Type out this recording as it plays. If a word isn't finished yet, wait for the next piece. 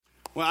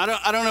Well,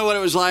 I don't know what it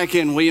was like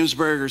in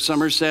Williamsburg or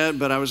Somerset,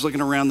 but I was looking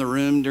around the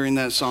room during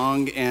that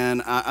song,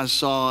 and I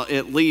saw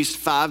at least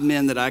 5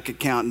 men that I could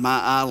count in my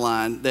eye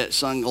line that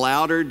sung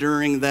louder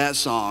during that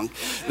song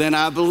than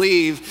I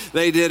believe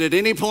they did at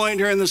any point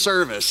during the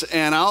service.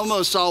 And I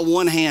almost saw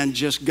one hand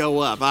just go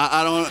up.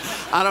 I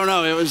don't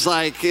know. It was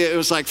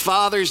like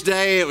Father's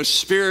Day. It was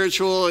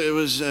spiritual. It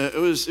was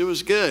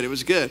good. It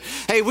was good.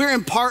 Hey, we're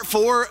in part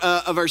 4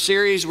 of our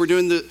series we're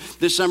doing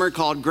this summer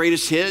called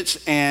Greatest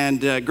Hits, and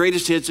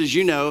Greatest Hits, as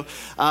you know,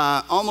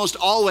 almost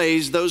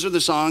always those are the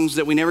songs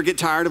that we never get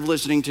tired of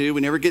listening to, we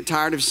never get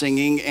tired of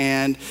singing,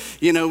 and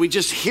we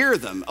just hear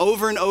them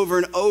over and over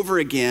and over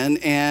again.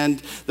 And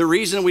the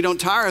reason we don't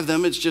tire of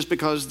them is just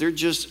because they're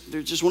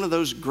just one of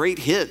those great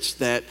hits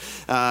that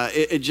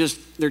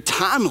they're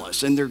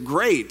timeless and they're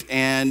great,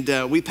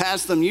 and we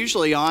pass them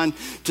usually on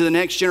to the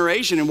next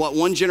generation, and what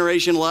one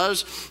generation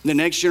loves, the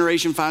next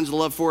generation finds the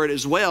love for it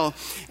as well.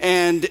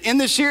 And in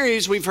this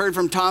series, we've heard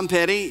from Tom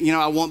Petty,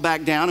 I Won't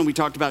Back Down, and we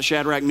talked about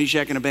Shadrach, Meshach,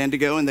 and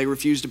Abednego, and they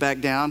refused to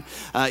back down,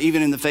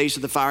 even in the face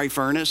of the fiery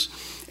furnace.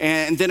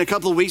 And then a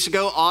couple of weeks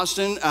ago,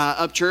 Austin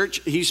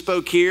Upchurch, he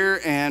spoke here,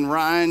 and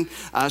Ryan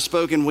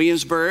spoke in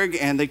Williamsburg,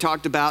 and they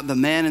talked about the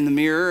man in the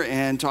mirror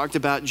and talked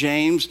about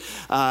James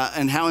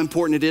and how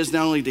important it is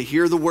not only to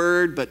hear the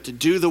word, but to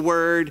do the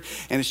word.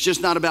 And it's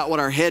just not about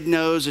what our head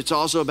knows, it's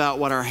also about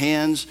what our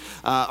hands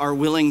are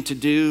willing to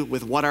do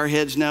with what our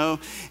heads know.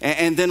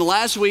 And then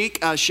last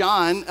week,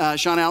 Sean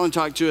Allen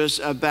talked to us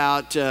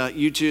about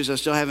U2's I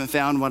Still Haven't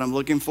Found What I'm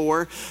Looking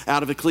For,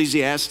 out of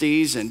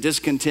Ecclesiastes, and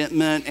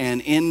discontentment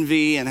and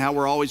envy, and how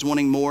we're always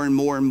wanting more and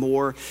more and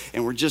more,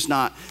 and we're just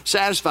not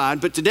satisfied.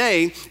 But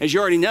today, as you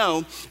already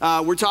know,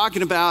 we're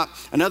talking about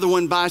Another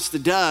One Bites the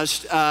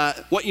Dust.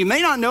 What you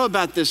may not know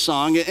about this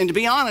song, and to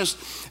be honest,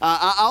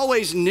 I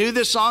always knew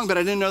this song, but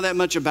I didn't know that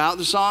much about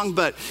the song,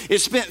 but it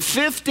spent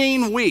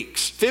 15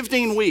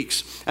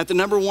 weeks at the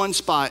number 1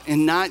 spot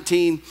in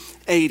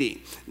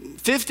 1980.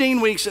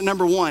 15 weeks at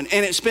number 1,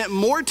 and it spent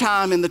more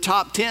time in the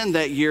top 10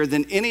 that year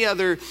than any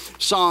other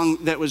song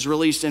that was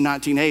released in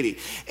 1980.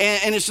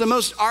 And it's the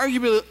most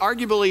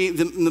arguably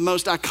the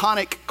most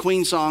iconic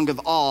Queen song of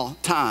all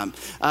time,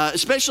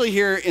 especially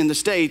here in the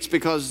States,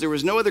 because there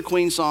was no other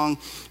Queen song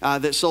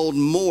that sold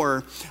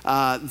more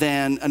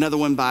than Another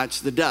One Bites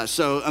the Dust.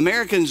 So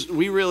Americans,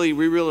 we really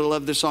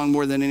love this song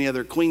more than any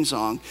other Queen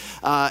song.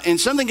 And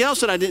something else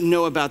that I didn't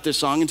know about this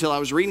song until I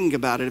was reading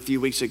about it a few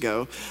weeks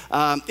ago,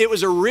 it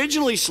was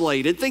originally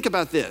slated. Think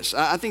about this.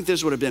 I think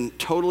this would have been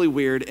totally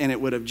weird, and it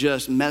would have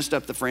just messed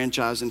up the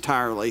franchise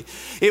entirely.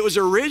 It was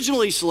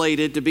originally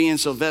slated to be in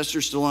Sylvester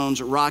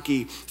Stallone's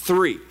Rocky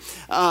III.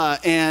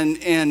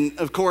 And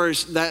of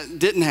course, that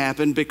didn't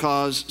happen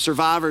because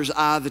Survivor's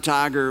Eye of the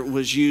Tiger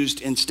was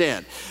used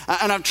instead.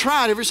 And I've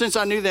tried, ever since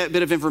I knew that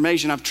bit of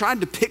information, I've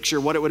tried to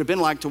picture what it would have been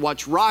like to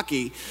watch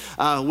Rocky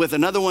with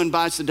Another One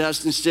Bites the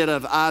Dust instead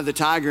of Eye of the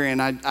Tiger,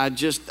 and I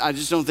just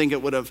don't think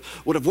it would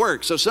have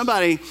worked. So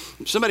somebody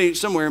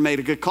somewhere made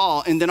a good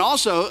call. And then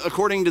also,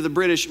 according to the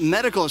British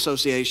Medical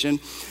Association,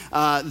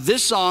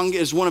 this song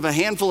is one of a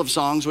handful of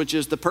songs which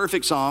is the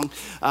perfect song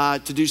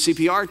to do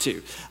CPR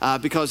to,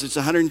 because it's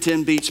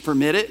 110 beats per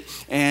minute,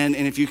 and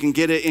if you can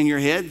get it in your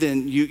head,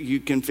 then you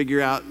can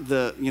figure out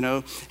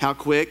how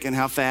quick and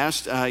how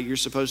fast you're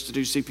supposed to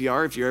do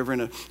CPR if you're ever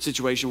in a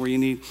situation where you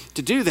need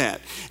to do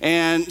that.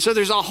 And so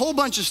there's a whole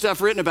bunch of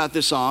stuff written about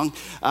this song.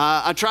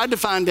 I tried to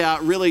find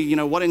out really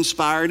what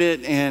inspired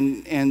it,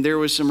 and there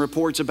was some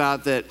reports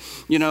about that,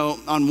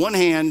 on one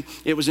hand,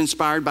 it was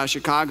inspired by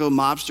Chicago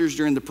mobsters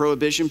during the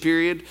Prohibition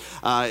period.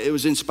 It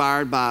was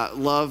inspired by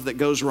Love That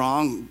Goes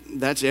Wrong.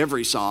 That's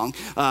every song.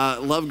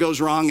 Love Goes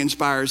Wrong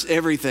inspires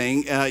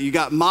everything. You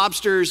got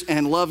mobsters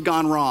and Love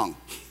Gone Wrong.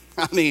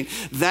 I mean,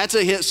 that's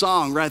a hit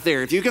song right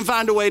there. If you can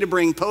find a way to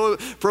bring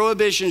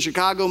Prohibition,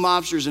 Chicago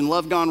mobsters, and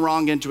Love Gone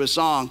Wrong into a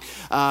song,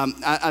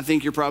 I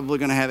think you're probably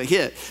going to have a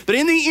hit. But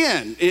in the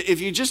end, if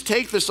you just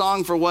take the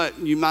song for what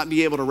you might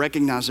be able to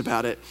recognize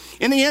about it,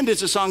 in the end,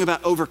 it's a song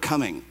about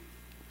overcoming.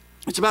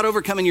 It's about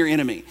overcoming your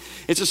enemy.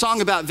 It's a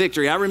song about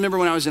victory. I remember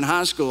when I was in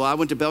high school, I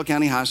went to Bell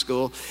County High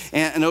School,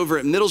 and over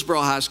at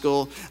Middlesboro High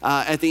School,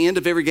 at the end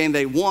of every game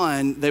they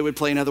won, they would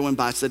play Another One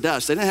Bites the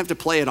Dust. They didn't have to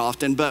play it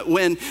often, but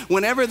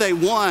whenever they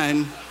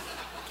won,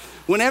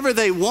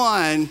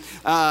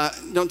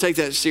 don't take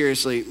that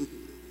seriously,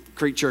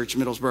 Creek Church,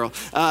 Middlesboro.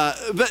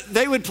 But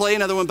they would play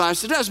Another One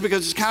Bites the Dust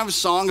because it's kind of a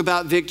song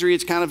about victory.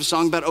 It's kind of a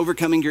song about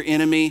overcoming your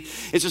enemy.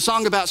 It's a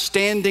song about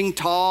standing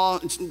tall.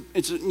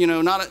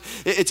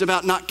 It's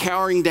about not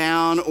cowering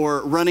down or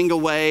running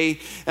away.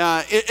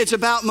 It's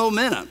about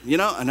momentum.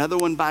 Another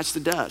one bites the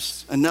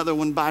dust. Another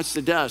one bites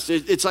the dust.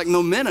 It's like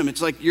momentum.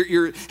 It's like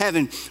you're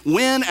having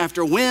win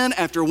after win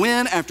after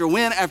win after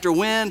win after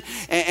win,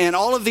 and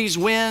all of these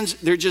wins,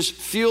 they're just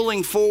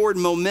fueling forward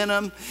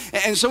momentum.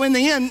 And so in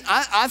the end,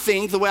 I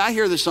think the way I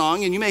hear the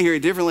song, and you may hear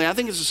it differently, I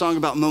think it's a song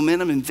about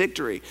momentum and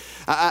victory.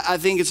 I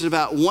think it's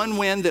about one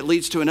win that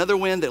leads to another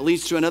win that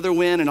leads to another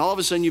win, and all of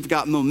a sudden you've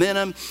got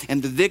momentum,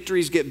 and the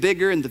victories get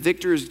bigger, and the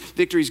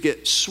victories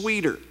get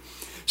sweeter.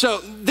 So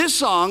this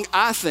song,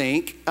 I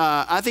think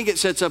it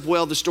sets up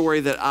well the story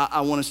that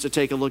I want us to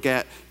take a look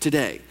at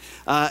today.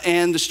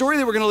 And the story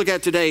that we're going to look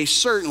at today,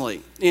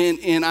 certainly,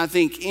 in I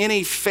think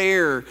any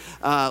fair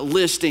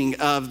listing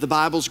of the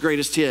Bible's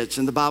greatest hits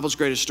and the Bible's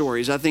greatest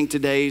stories, I think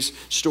today's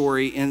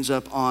story ends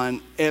up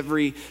on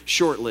every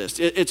short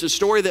list. It's a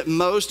story that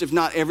most, if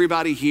not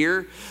everybody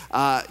here,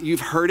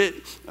 you've heard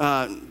it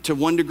to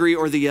one degree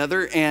or the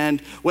other.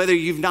 And whether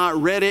you've not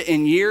read it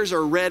in years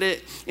or read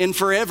it in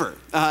forever,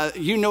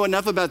 you know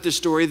enough about this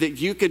story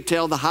that you could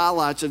tell the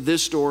highlights of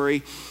this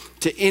story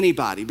to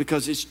anybody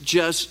because it's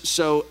just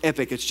so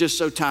epic. It's just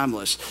so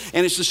timeless.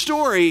 And it's the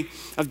story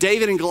of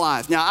David and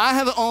Goliath. Now, I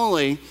have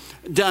only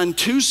done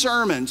 2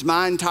 sermons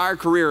my entire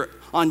career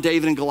on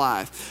David and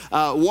Goliath.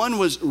 One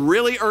was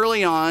really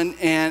early on,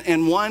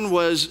 and one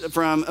was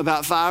from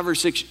about 5 or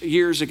 6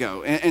 years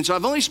ago. And so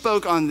I've only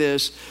spoke on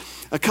this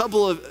a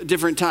couple of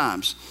different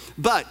times.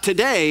 But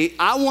today,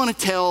 I want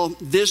to tell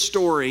this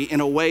story in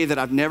a way that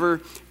I've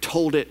never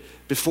told it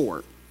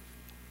before.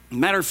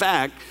 Matter of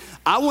fact,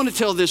 I want to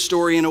tell this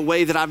story in a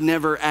way that I've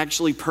never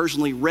actually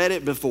personally read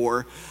it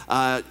before,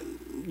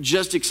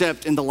 just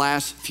except in the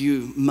last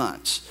few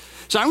months.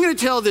 So I'm going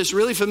to tell this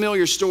really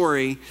familiar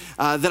story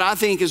that I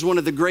think is one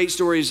of the great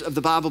stories of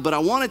the Bible, but I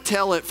want to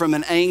tell it from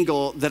an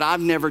angle that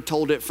I've never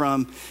told it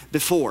from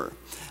before.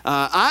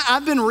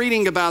 I've been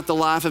reading about the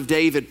life of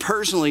David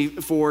personally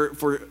for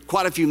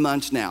quite a few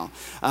months now.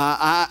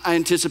 I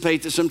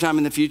anticipate that sometime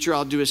in the future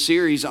I'll do a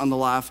series on the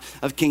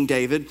life of King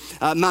David.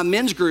 My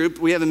men's group,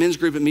 we have a men's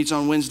group that meets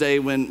on Wednesday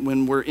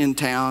when we're in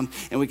town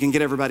and we can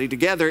get everybody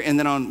together. And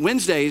then on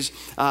Wednesdays,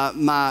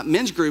 my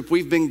men's group,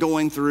 we've been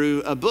going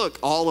through a book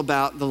all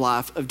about the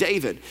life of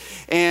David.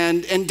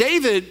 And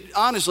David,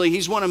 honestly,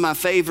 he's one of my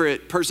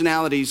favorite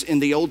personalities in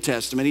the Old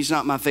Testament. He's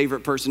not my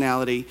favorite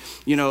personality,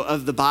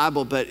 of the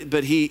Bible,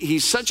 but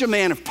he's such a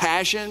man of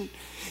passion,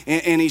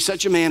 and he's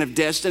such a man of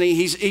destiny.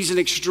 He's an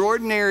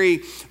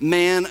extraordinary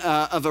man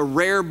of a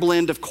rare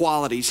blend of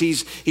qualities.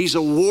 He's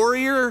a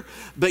warrior,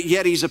 but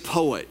yet he's a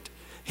poet.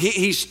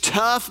 He's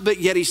tough, but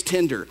yet he's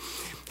tender.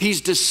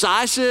 He's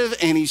decisive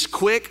and he's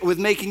quick with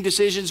making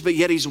decisions, but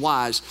yet he's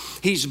wise.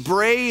 He's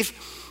brave,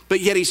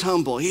 but yet he's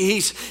humble.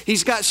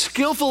 He's got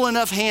skillful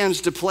enough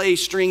hands to play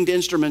stringed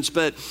instruments,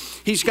 but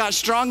he's got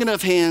strong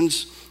enough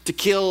hands to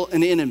kill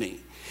an enemy.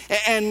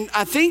 And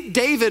I think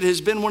David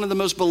has been one of the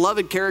most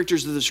beloved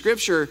characters of the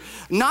scripture,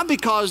 not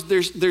because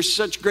there's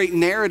such great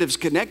narratives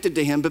connected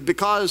to him, but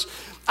because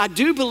I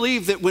do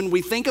believe that when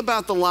we think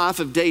about the life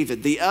of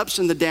David, the ups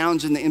and the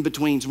downs and the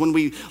in-betweens, when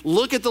we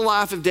look at the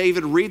life of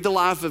David, read the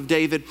life of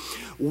David,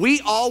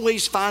 we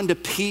always find a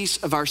piece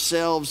of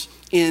ourselves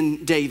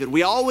in David.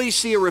 We always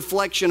see a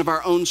reflection of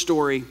our own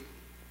story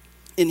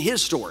in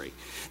his story.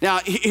 Now,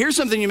 here's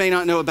something you may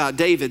not know about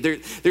David.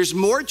 There's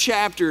more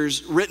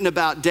chapters written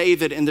about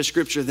David in the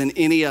scripture than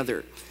any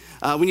other.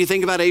 When you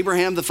think about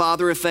Abraham, the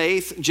father of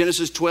faith,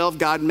 Genesis 12,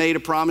 God made a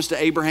promise to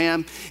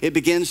Abraham. It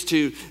begins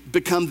to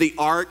become the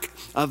arc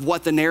of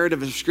what the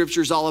narrative of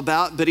scripture is all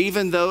about. But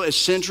even though as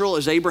central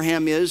as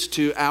Abraham is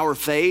to our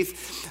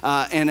faith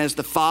and as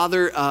the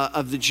father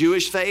of the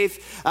Jewish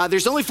faith,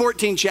 there's only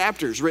 14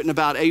 chapters written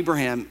about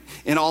Abraham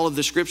in all of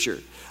the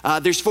scripture.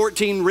 There's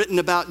 14 written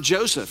about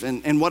Joseph,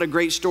 and what a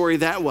great story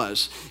that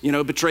was.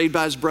 Betrayed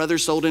by his brother,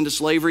 sold into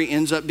slavery,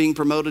 ends up being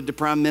promoted to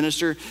prime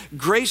minister.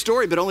 Great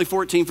story, but only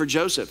 14 for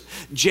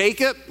Joseph.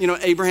 Jacob,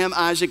 Abraham,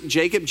 Isaac,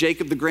 Jacob,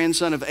 the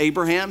grandson of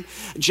Abraham.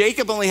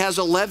 Jacob only has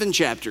 11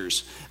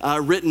 chapters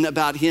written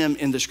about him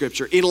in the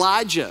scripture.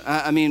 Elijah,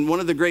 one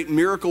of the great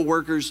miracle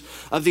workers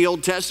of the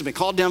Old Testament,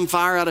 called down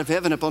fire out of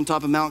heaven up on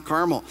top of Mount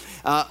Carmel.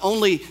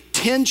 Only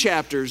 10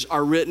 chapters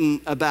are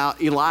written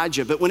about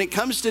Elijah. But when it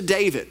comes to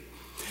David,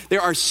 there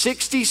are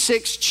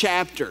 66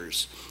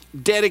 chapters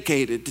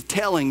dedicated to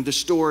telling the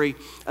story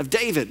of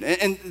David.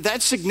 And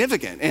that's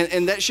significant,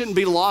 and that shouldn't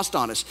be lost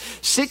on us.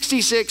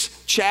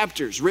 66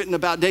 chapters written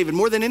about David,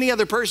 more than any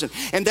other person.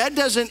 And that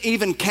doesn't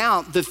even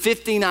count the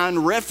 59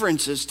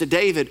 references to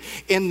David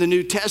in the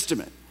New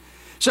Testament.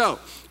 So,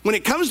 when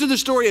it comes to the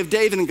story of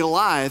David and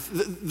Goliath,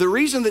 the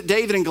reason that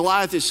David and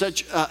Goliath is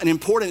such an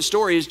important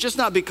story is just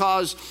not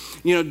because,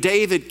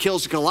 David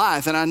kills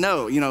Goliath. And I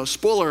know,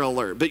 spoiler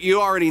alert, but you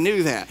already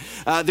knew that.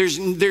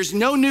 There's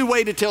no new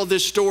way to tell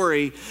this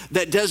story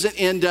that doesn't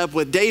end up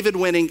with David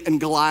winning and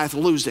Goliath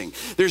losing.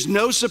 There's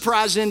no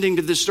surprise ending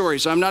to this story.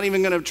 So I'm not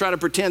even going to try to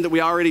pretend that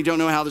we already don't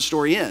know how the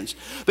story ends.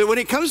 But when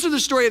it comes to the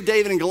story of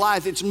David and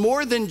Goliath, it's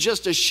more than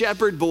just a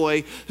shepherd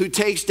boy who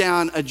takes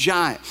down a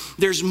giant.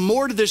 There's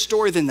more to this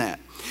story than that.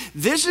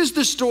 This is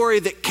the story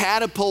that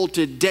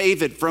catapulted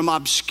David from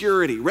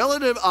obscurity,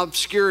 relative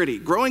obscurity,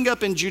 growing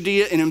up in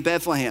Judea and in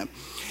Bethlehem.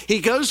 He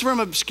goes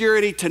from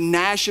obscurity to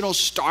national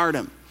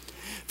stardom.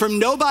 From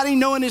nobody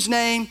knowing his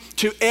name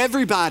to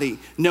everybody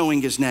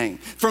knowing his name.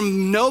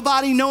 From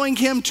nobody knowing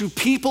him to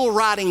people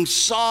writing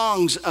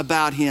songs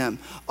about him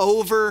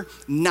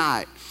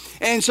overnight.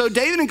 And so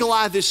David and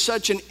Goliath is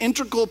such an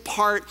integral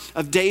part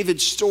of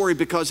David's story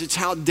because it's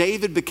how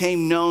David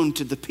became known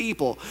to the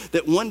people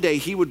that one day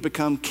he would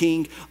become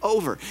king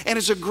over. And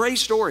it's a great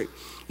story.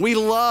 We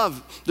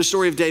love the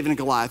story of David and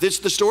Goliath. It's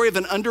the story of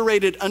an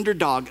underrated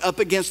underdog up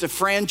against a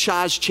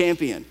franchise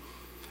champion.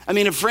 I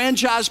mean, a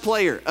franchise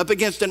player up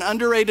against an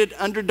underrated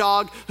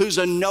underdog who's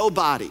a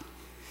nobody.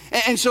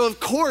 And so, of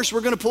course,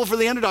 we're going to pull for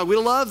the underdog. We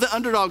love the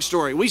underdog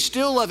story. We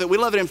still love it. We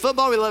love it in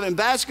football. We love it in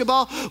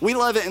basketball. We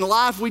love it in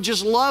life. We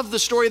just love the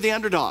story of the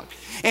underdog.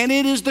 And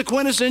it is the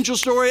quintessential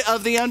story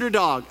of the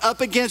underdog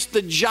up against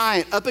the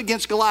giant, up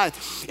against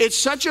Goliath. It's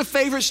such a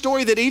favorite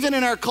story that even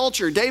in our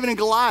culture, David and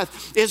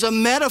Goliath is a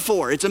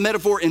metaphor. It's a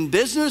metaphor in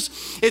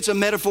business. It's a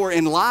metaphor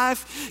in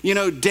life. You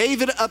know,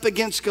 David up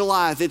against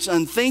Goliath. It's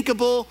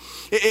unthinkable.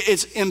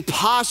 It's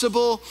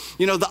impossible.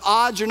 You know, the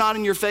odds are not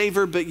in your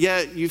favor, but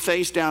yet you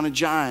face down a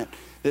giant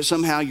that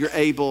somehow you're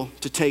able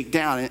to take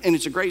down. And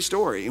it's a great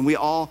story, and we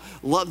all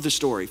love the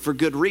story for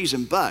good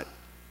reason. But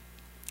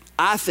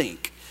I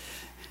think,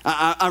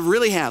 I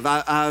really have,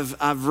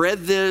 I've read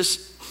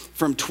this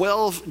from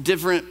 12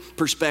 different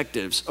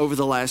perspectives over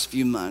the last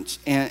few months.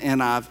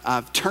 And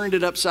I've turned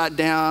it upside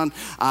down.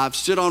 I've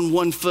stood on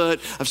one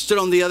foot. I've stood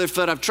on the other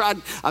foot. I've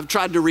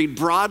tried to read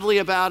broadly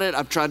about it.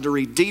 I've tried to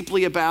read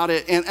deeply about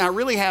it. And I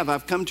really have.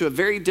 I've come to a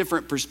very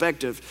different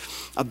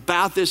perspective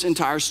about this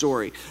entire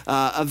story.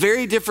 A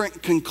very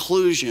different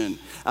conclusion,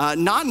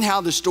 not in how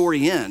the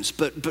story ends,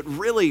 but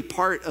really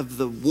part of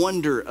the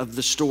wonder of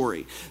the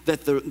story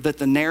that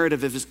the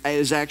narrative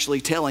is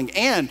actually telling.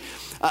 And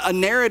a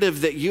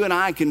narrative that you and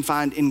I can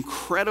find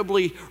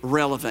incredibly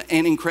relevant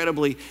and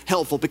incredibly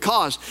helpful,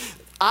 because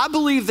I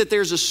believe that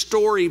there's a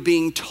story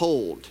being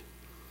told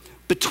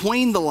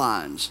between the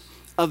lines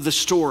of the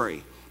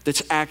story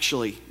that's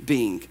actually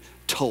being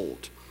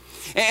told.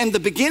 And the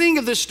beginning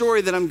of this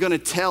story that I'm going to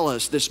tell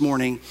us this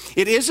morning,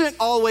 it isn't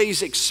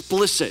always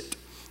explicit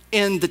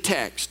in the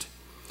text,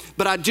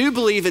 but I do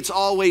believe it's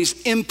always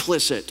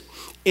implicit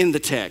in the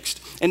text.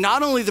 And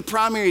not only the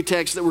primary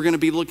text that we're going to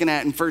be looking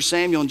at in 1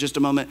 Samuel in just a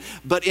moment,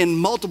 but in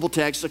multiple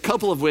texts, a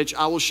couple of which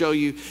I will show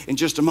you in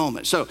just a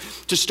moment. So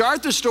to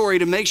start the story,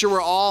 to make sure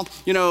we're all,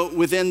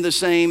 within the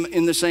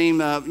same,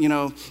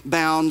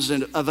 bounds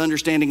of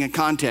understanding and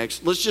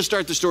context, let's just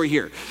start the story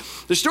here.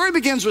 The story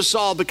begins with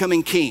Saul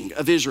becoming king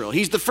of Israel.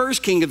 He's the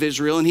first king of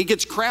Israel, and he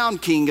gets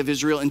crowned king of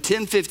Israel in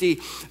 1050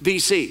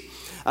 BC.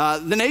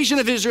 The nation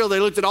of Israel, they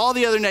looked at all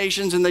the other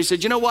nations and they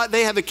said, you know what?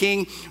 They have a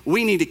king.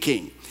 We need a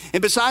king.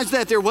 And besides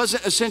that, there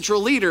wasn't a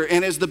central leader.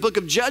 And as the book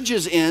of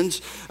Judges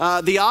ends,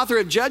 the author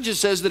of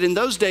Judges says that in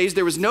those days,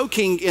 there was no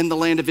king in the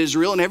land of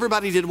Israel, and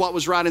everybody did what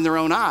was right in their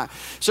own eye.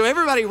 So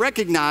everybody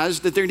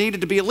recognized that there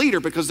needed to be a leader,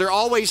 because there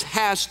always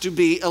has to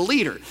be a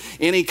leader.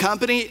 Any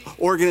company,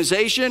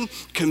 organization,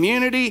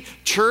 community,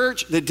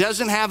 church that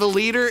doesn't have a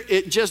leader,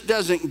 it just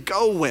doesn't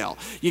go well.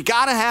 You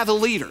got to have a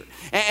leader.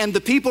 And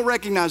the people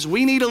recognized,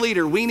 we need a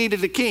leader. We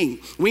needed a king.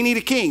 We need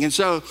a king. And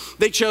so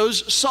they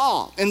chose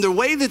Saul. And the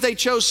way that they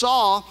chose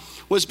Saul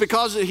was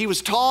because he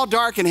was tall,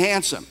 dark, and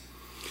handsome.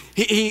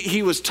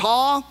 He was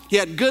tall, he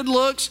had good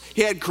looks,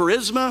 he had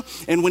charisma,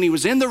 and when he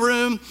was in the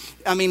room,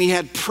 he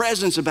had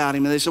presence about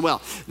him. And they said,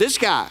 well, this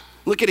guy,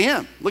 look at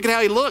him. Look at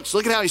how he looks.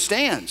 Look at how he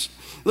stands.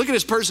 Look at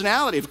his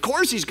personality. Of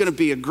course he's going to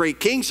be a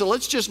great king, so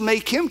let's just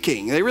make him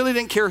king. They really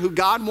didn't care who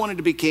God wanted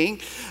to be king,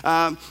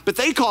 but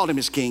they called him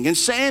as king. And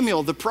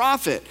Samuel, the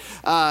prophet,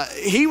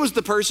 he was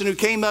the person who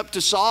came up to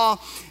Saul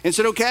and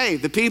said, okay,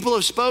 the people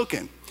have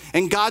spoken,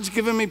 and God's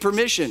given me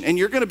permission, and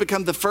you're going to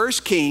become the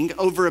first king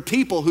over a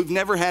people who've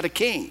never had a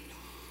king.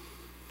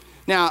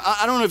 Now,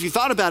 I don't know if you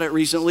thought about it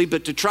recently,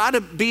 but to try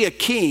to be a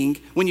king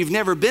when you've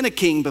never been a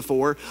king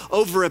before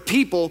over a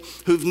people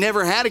who've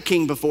never had a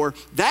king before,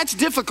 that's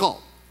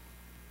difficult.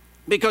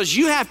 Because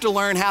you have to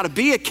learn how to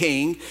be a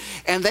king,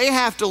 and they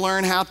have to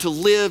learn how to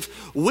live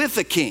with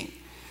a king.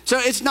 So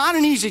it's not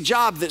an easy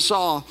job that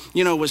Saul,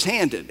 was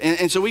handed.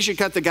 And so we should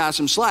cut the guy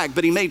some slack.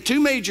 But he made two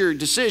major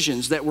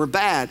decisions that were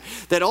bad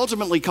that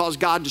ultimately caused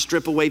God to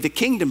strip away the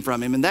kingdom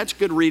from him. And that's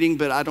good reading,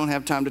 but I don't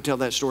have time to tell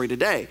that story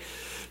today.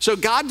 So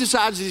God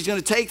decides that he's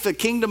going to take the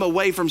kingdom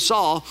away from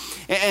Saul.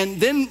 And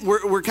then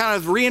we're kind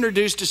of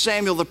reintroduced to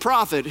Samuel the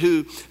prophet,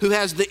 who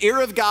has the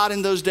ear of God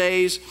in those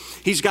days.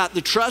 He's got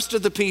the trust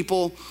of the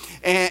people.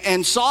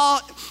 And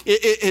Saul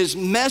is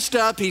messed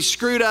up. He's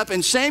screwed up.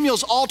 And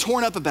Samuel's all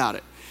torn up about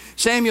it.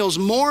 Samuel's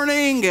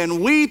mourning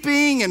and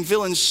weeping and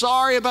feeling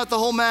sorry about the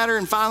whole matter.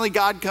 And finally,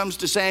 God comes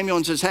to Samuel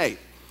and says, hey,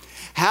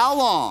 how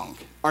long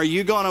are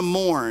you going to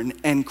mourn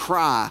and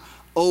cry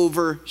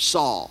over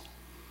Saul?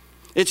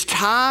 It's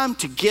time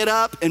to get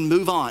up and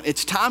move on.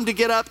 It's time to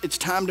get up. It's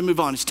time to move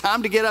on. It's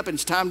time to get up and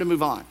it's time to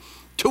move on.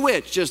 To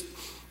which, just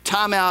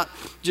time out,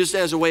 just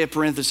as a way of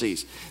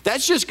parentheses.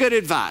 That's just good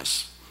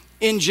advice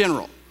in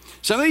general.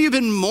 Some of you have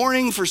been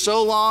mourning for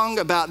so long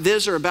about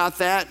this or about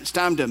that. It's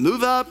time to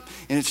move up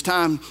and it's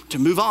time to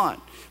move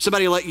on.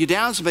 Somebody let you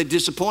down, somebody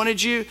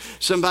disappointed you,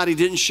 somebody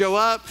didn't show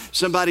up,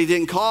 somebody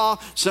didn't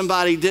call,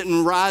 somebody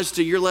didn't rise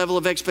to your level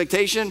of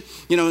expectation.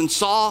 You know, and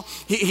Saul,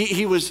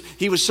 he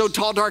was so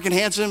tall, dark, and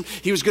handsome,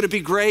 he was gonna be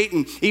great,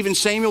 and even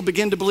Samuel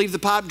began to believe the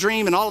pipe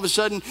dream, and all of a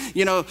sudden,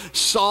 you know,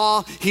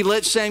 Saul, he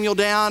let Samuel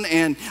down,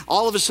 and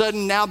all of a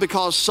sudden now,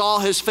 because Saul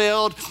has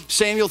failed,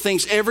 Samuel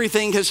thinks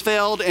everything has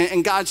failed,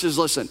 and God says,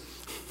 listen,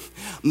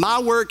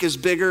 my work is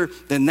bigger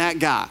than that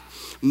guy.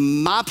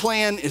 My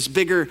plan is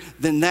bigger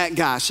than that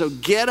guy. So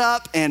get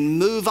up and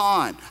move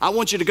on. I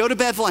want you to go to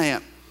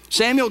Bethlehem.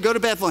 Samuel, go to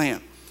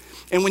Bethlehem.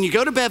 And when you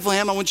go to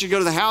Bethlehem, I want you to go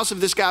to the house of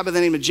this guy by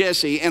the name of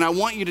Jesse, and I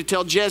want you to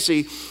tell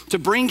Jesse to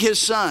bring his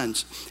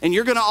sons, and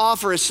you're gonna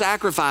offer a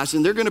sacrifice,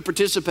 and they're gonna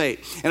participate.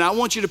 And I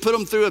want you to put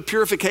them through a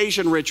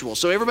purification ritual.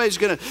 So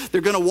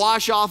they're gonna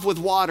wash off with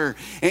water,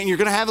 and you're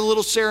gonna have a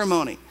little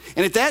ceremony.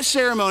 And at that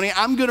ceremony,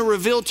 I'm gonna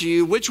reveal to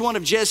you which one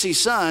of Jesse's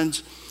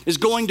sons is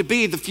going to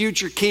be the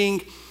future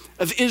king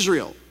of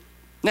Israel.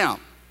 Now,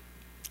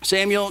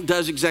 Samuel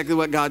does exactly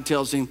what God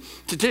tells him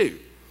to do.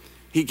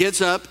 He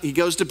gets up, he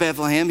goes to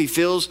Bethlehem, he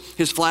fills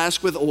his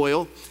flask with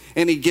oil,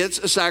 and he gets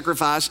a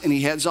sacrifice, and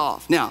he heads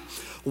off. Now,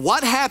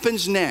 what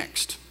happens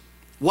next?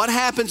 What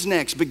happens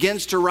next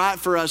begins to write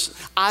for us,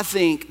 I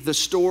think, the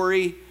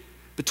story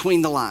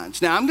between the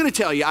lines. Now, I'm gonna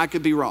tell you I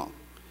could be wrong,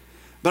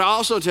 but I'll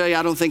also tell you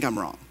I don't think I'm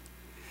wrong.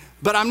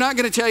 But I'm not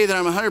gonna tell you that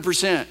I'm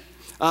 100%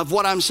 of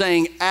what I'm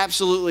saying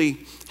absolutely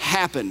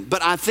happened.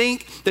 But I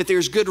think that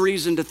there's good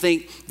reason to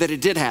think that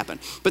it did happen.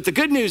 But the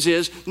good news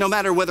is, no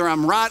matter whether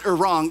I'm right or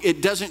wrong,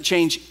 it doesn't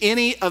change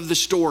any of the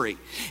story.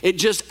 It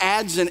just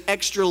adds an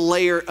extra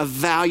layer of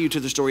value to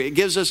the story. It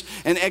gives us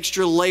an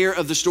extra layer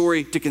of the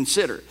story to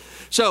consider.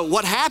 So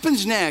what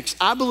happens next,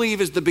 I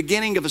believe, is the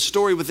beginning of a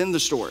story within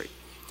the story.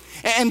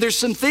 And there's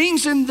some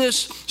things in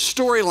this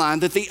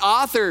storyline that the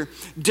author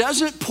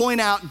doesn't point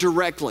out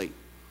directly,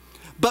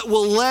 but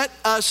will let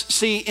us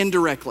see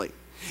indirectly.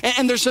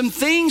 And there's some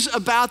things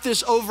about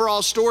this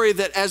overall story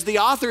that as the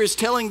author is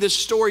telling this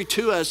story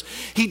to us,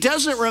 he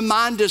doesn't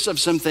remind us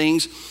of some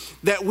things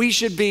that we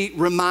should be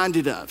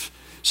reminded of.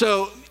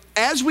 So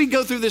as we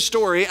go through this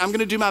story, I'm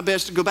gonna do my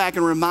best to go back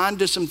and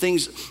remind us some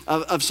things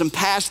of some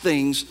past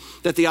things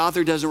that the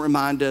author doesn't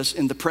remind us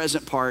in the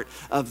present part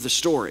of the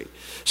story.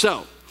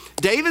 So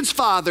David's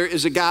father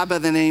is a guy by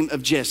the name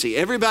of Jesse.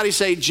 Everybody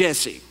say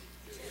Jesse.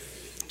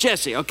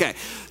 Jesse, okay.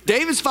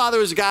 David's father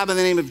was a guy by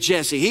the name of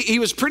Jesse. He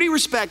was pretty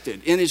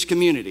respected in his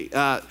community.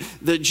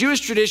 The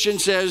Jewish tradition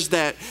says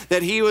that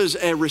he was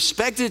a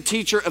respected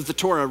teacher of the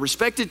Torah, a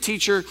respected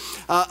teacher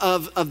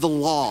of the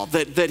law,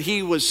 that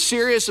he was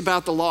serious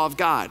about the law of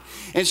God.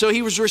 And so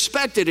he was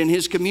respected in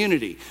his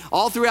community,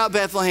 all throughout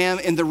Bethlehem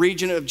in the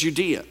region of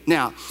Judea.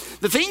 Now,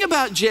 the thing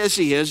about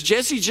Jesse is,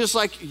 Jesse, just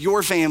like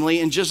your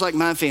family and just like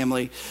my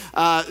family,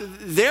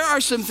 there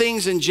are some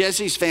things in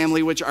Jesse's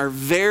family which are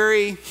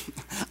very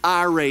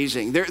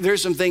eye-raising.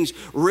 There's some things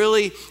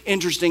really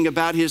interesting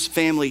about his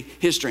family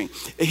history.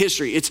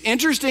 It's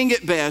interesting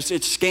at best,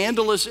 it's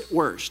scandalous at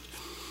worst.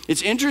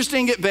 It's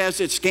interesting at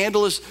best, it's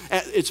scandalous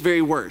at its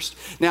very worst.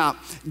 Now,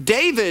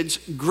 David's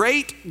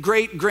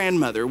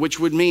great-great-grandmother, which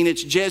would mean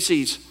it's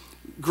Jesse's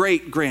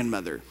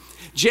great-grandmother.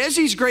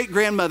 Jesse's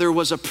great-grandmother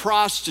was a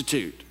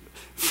prostitute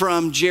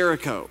from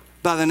Jericho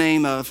by the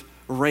name of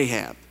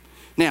Rahab.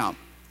 Now,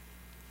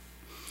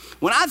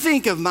 when I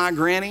think of my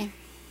granny,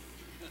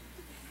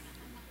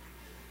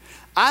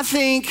 I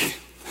think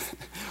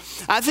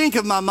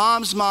of my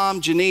mom's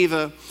mom,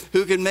 Geneva,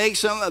 who can make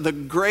some of the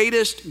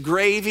greatest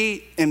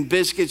gravy and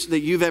biscuits that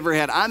you've ever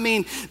had. I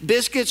mean,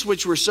 biscuits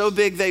which were so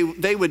big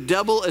they would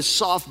double as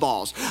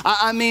softballs.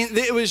 I mean,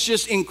 it was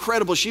just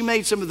incredible. She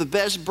made some of the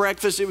best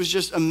breakfast. It was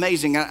just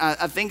amazing.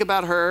 I think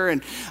about her,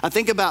 and I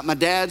think about my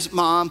dad's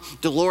mom,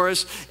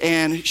 Dolores,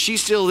 and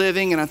she's still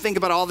living, and I think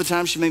about all the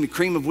times she made me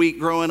cream of wheat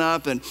growing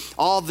up, and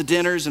all the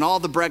dinners and all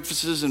the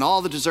breakfasts and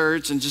all the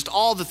desserts and just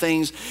all the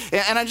things.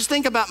 And I just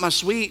think about my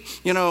sweet,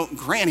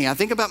 granny. I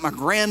think about my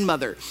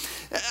grandmother.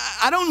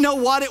 I don't know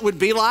what it would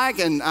be like,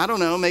 and I don't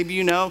know, maybe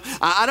you know.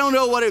 I don't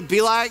know what it would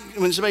be like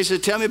when somebody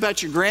said, tell me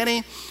about your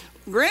granny.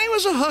 Granny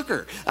was a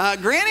hooker.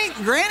 Granny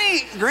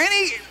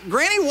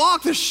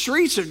walked the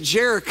streets of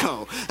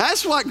Jericho.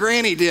 That's what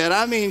Granny did.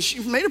 I mean, she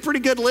made a pretty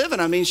good living.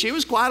 I mean, she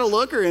was quite a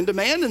looker in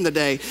demand in the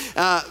day.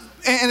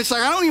 And it's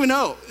like, I don't even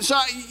know. So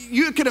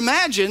you could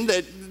imagine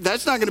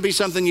that's not going to be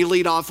something you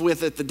lead off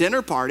with at the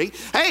dinner party.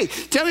 Hey,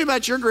 tell me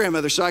about your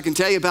grandmother so I can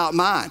tell you about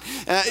mine.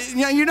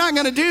 You're not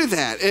going to do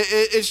that.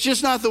 It's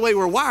just not the way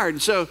we're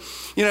wired. So,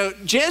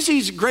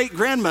 Jesse's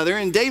great-grandmother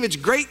and David's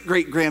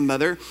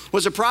great-great-grandmother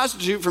was a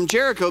prostitute from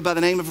Jericho by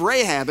the name of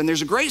Rahab. And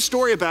there's a great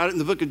story about it in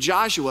the book of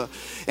Joshua.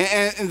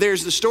 And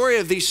there's the story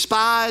of these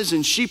spies,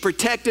 and she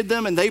protected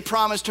them, and they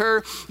promised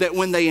her that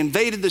when they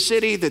invaded the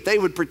city that they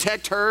would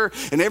protect her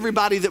and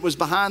everybody that was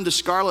behind the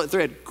scarlet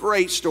thread.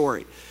 Great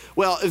story.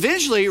 Well,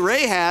 eventually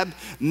Rahab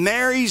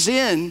marries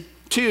in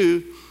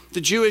to the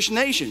Jewish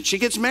nation. She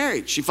gets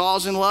married. She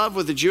falls in love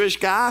with a Jewish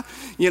guy,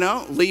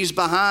 leaves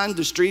behind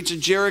the streets of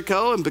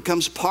Jericho and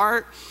becomes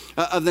part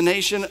of the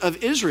nation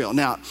of Israel.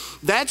 Now,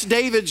 that's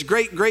David's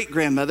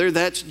great-great-grandmother.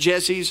 That's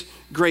Jesse's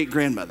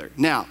great-grandmother.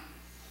 Now,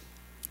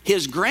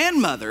 his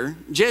grandmother,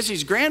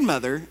 Jesse's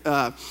grandmother,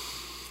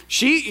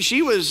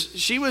 she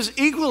was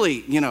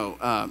equally,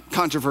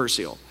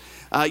 controversial.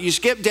 You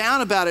skip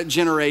down about a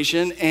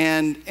generation,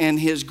 and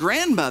his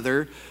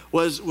grandmother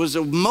was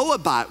a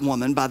Moabite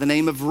woman by the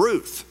name of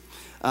Ruth.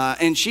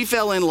 And she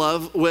fell in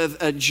love with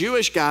a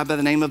Jewish guy by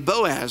the name of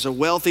Boaz, a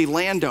wealthy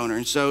landowner.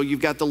 And so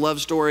you've got the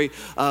love story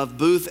of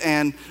Boaz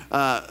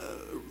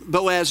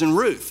and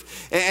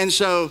Ruth. And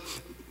so,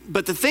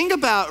 but the thing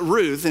about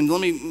Ruth, and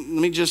let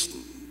me just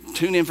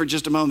tune in for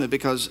just a moment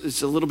because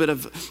it's a little bit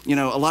of, a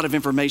lot of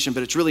information,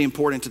 but it's really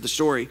important to the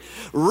story.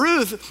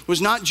 Ruth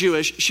was not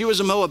Jewish. She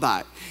was a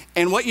Moabite.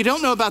 And what you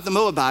don't know about the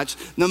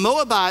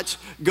Moabites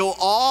go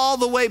all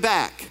the way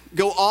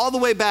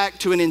back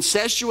to an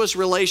incestuous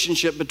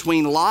relationship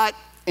between Lot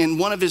and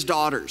one of his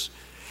daughters.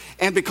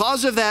 And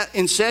because of that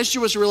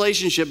incestuous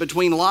relationship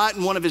between Lot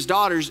and one of his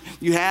daughters,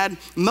 you had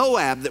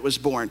Moab that was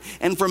born.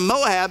 And from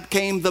Moab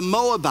came the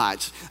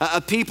Moabites, a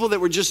people that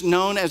were just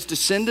known as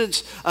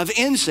descendants of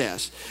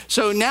incest.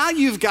 So now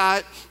you've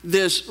got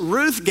this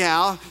Ruth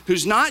gal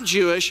who's not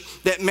Jewish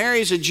that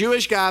marries a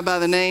Jewish guy by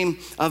the name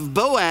of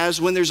Boaz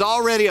when there's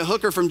already a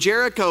hooker from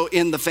Jericho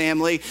in the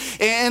family.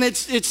 And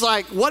it's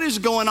like, what is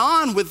going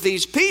on with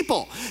these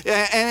people?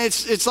 And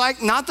it's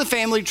like not the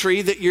family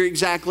tree that you're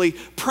exactly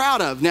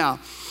proud of. Now,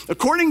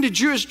 according to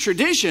Jewish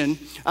tradition,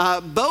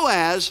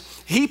 Boaz,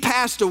 he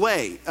passed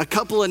away a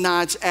couple of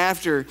nights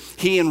after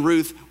he and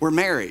Ruth were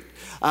married.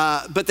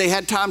 But they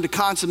had time to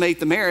consummate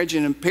the marriage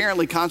and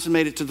apparently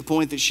consummate it to the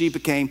point that she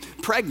became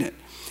pregnant.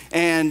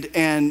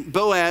 And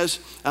Boaz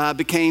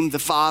became the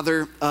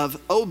father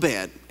of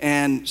Obed.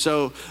 And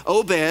so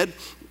Obed,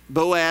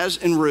 Boaz,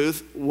 and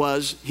Ruth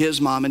was his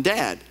mom and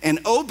dad. And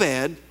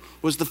Obed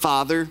was the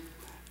father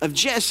of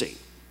Jesse.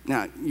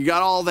 Now, you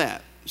got all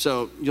that.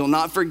 So you'll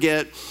not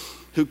forget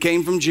who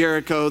came from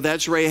Jericho.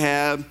 That's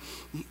Rahab,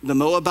 the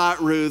Moabite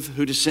Ruth,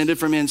 who descended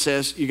from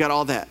incest. You got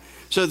all that.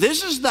 So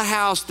this is the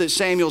house that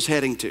Samuel's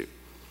heading to.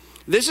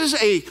 This is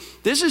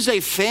a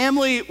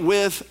family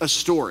with a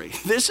story.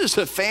 This is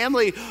a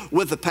family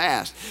with a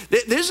past.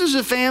 This is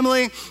a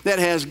family that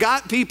has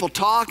got people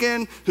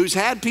talking, who's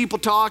had people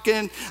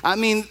talking. I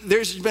mean,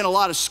 there's been a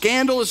lot of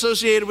scandal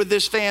associated with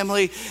this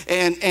family,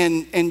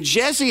 and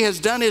Jesse has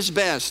done his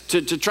best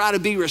to try to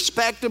be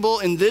respectable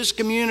in this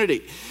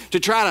community, to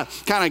try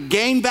to kind of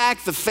gain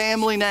back the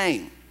family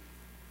name.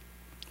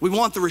 We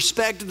want the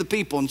respect of the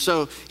people, and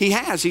so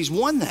he's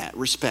won that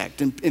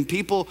respect, and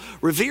people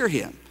revere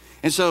him.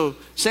 And so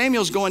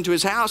Samuel's going to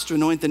his house to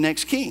anoint the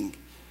next king.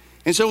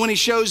 And so when he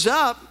shows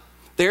up,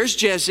 there's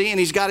Jesse, and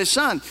he's got his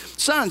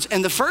sons.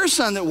 And the first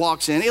son that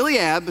walks in,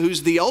 Eliab,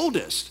 who's the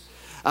oldest,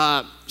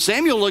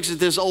 Samuel looks at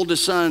this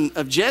oldest son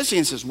of Jesse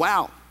and says,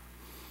 wow,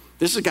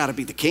 this has got to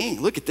be the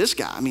king. Look at this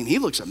guy. I mean, he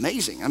looks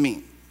amazing. I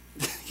mean,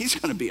 he's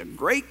going to be a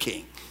great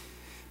king.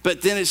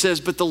 But then it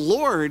says, but the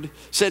Lord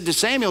said to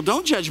Samuel,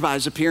 don't judge by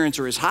his appearance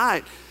or his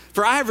height,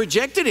 for I have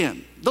rejected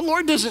him. The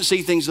Lord doesn't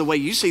see things the way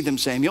you see them,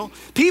 Samuel.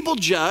 People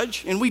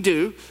judge, and we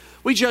do.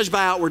 We judge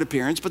by outward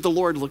appearance, but the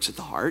Lord looks at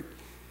the heart.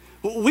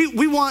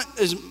 We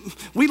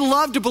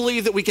love to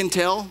believe that we can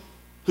tell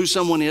who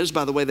someone is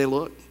by the way they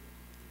look.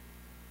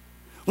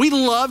 We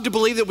love to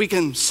believe that we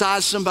can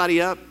size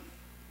somebody up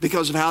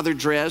because of how they're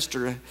dressed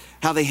or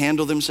how they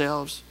handle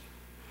themselves.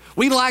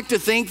 We like to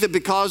think that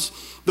because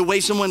the way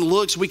someone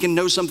looks, we can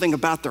know something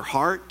about their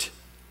heart,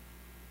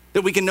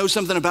 that we can know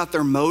something about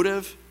their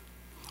motive.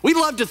 We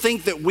love to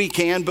think that we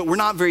can, but we're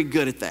not very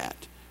good at that.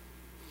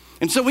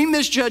 And so we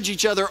misjudge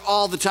each other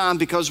all the time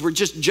because we're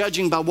just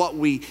judging by what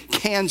we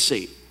can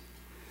see.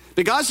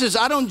 But God says,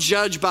 I don't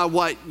judge by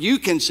what you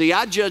can see.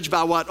 I judge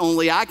by what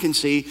only I can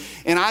see,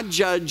 and I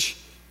judge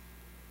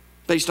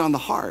based on the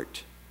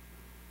heart.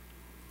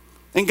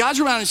 And God's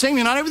reminding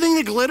Samuel, not everything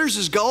that glitters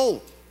is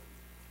gold.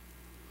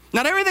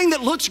 Not everything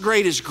that looks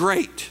great is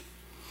great.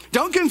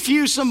 Don't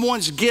confuse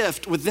someone's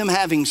gift with them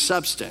having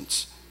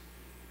substance.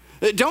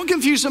 Don't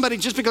confuse somebody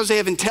just because they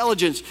have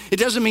intelligence. It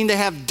doesn't mean they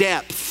have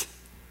depth.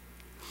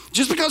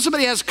 Just because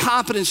somebody has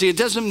competency, it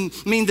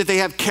doesn't mean that they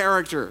have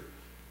character.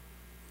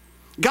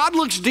 God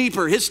looks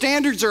deeper. His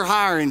standards are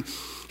higher, and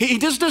he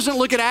just doesn't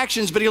look at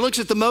actions, but he looks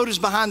at the motives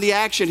behind the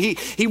action.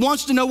 He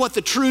wants to know what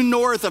the true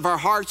north of our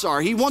hearts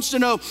are. He wants to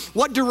know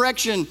what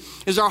direction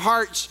is our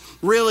hearts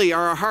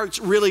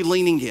really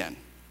leaning in.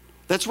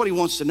 That's what he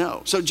wants to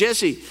know. So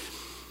Jesse,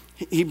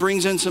 he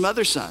brings in some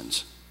other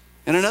sons,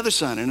 and another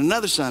son, and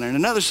another son, and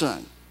another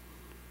son.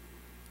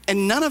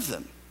 And none of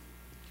them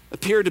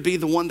appear to be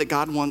the one that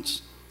God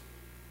wants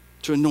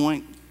to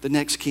anoint the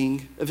next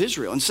king of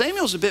Israel. And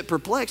Samuel's a bit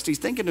perplexed. He's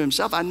thinking to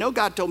himself, I know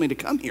God told me to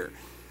come here.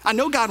 I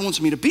know God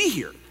wants me to be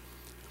here.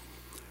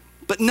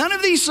 But none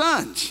of these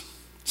sons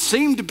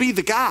seem to be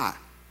the guy.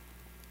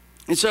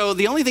 And so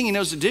the only thing he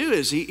knows to do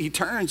is he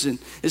turns and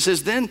it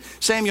says, then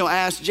Samuel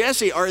asked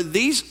Jesse, are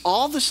these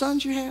all the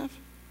sons you have?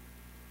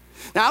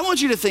 Now I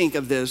want you to think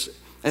of this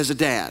as a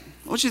dad.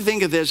 I want you to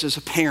think of this as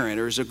a parent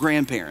or as a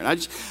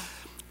grandparent.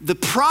 the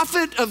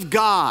prophet of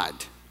God,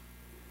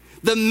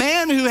 the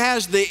man who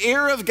has the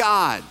ear of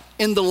God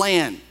in the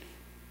land,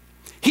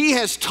 he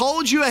has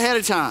told you ahead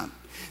of time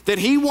that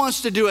he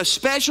wants to do a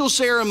special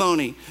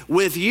ceremony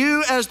with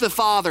you as the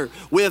father,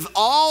 with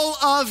all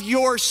of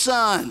your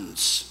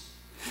sons,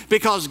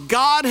 because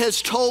God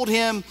has told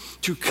him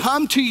to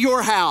come to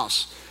your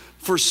house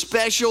for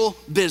special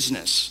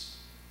business.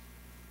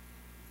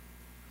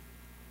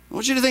 I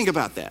want you to think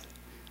about that.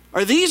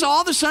 Are these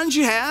all the sons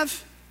you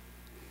have?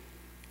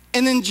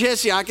 And then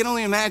Jesse, I can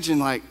only imagine,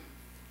 like,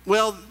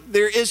 well,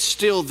 there is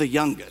still the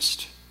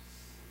youngest.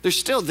 There's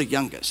still the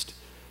youngest.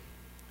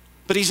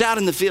 But he's out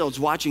in the fields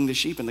watching the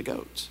sheep and the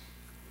goats.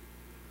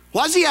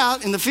 Why is he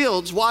out in the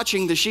fields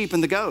watching the sheep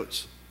and the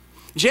goats?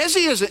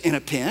 Jesse isn't in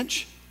a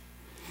pinch.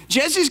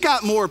 Jesse's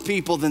got more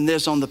people than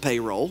this on the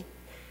payroll.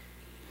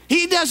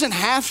 He doesn't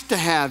have to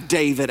have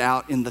David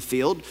out in the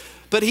field,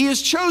 but he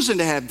has chosen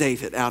to have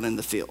David out in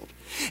the field.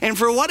 And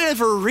for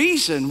whatever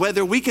reason,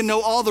 whether we can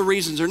know all the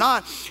reasons or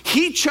not,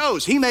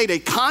 he made a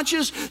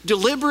conscious,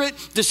 deliberate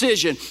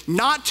decision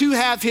not to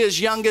have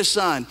his youngest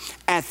son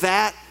at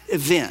that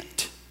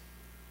event.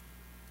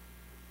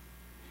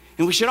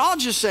 And we should all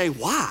just say,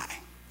 why?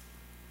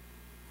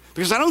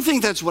 Because I don't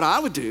think that's what I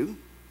would do.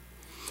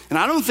 And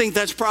I don't think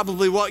that's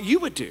probably what you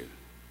would do.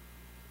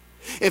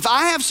 If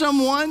I have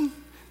someone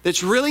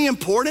that's really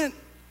important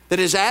that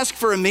has asked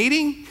for a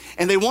meeting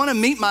and they want to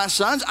meet my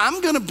sons,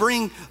 I'm going to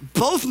bring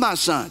both my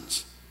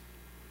sons.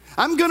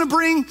 I'm going to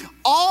bring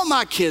all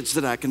my kids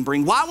that I can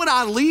bring. Why would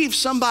I leave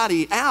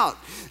somebody out?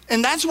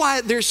 And that's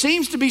why there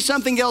seems to be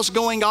something else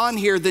going on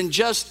here than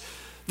just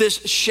this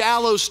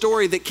shallow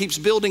story that keeps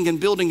building and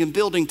building and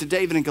building to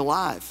David and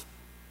Goliath.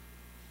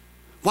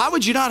 Why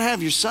would you not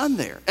have your son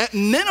there? At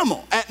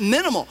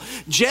minimal,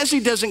 Jesse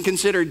doesn't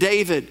consider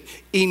David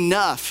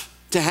enough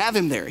to have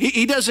him there.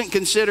 He doesn't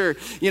consider,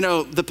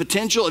 the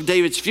potential of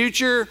David's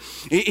future.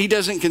 He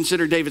doesn't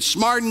consider David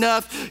smart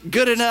enough,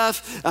 good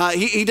enough.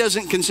 He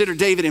doesn't consider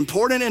David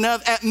important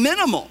enough. At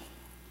minimal,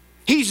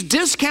 he's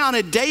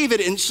discounted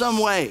David in some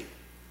way.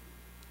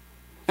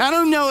 I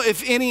don't know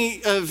if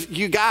any of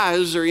you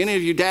guys or any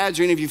of you dads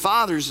or any of you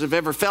fathers have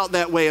ever felt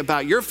that way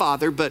about your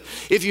father, but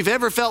if you've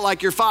ever felt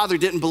like your father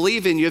didn't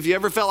believe in you, if you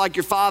ever felt like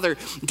your father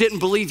didn't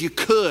believe you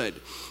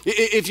could,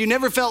 if you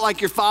never felt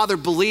like your father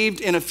believed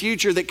in a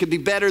future that could be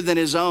better than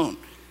his own,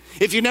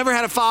 if you never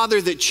had a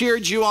father that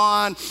cheered you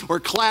on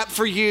or clapped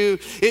for you,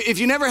 if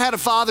you never had a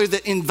father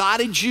that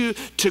invited you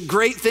to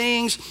great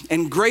things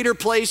and greater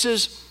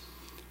places,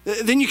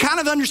 then you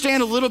kind of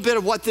understand a little bit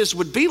of what this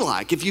would be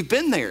like if you've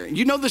been there.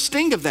 You know the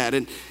sting of that.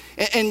 And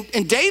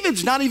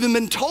David's not even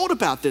been told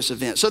about this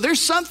event. So there's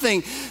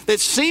something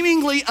that's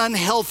seemingly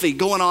unhealthy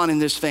going on in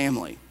this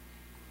family.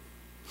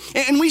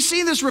 And we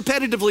see this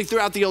repetitively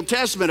throughout the Old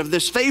Testament of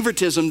this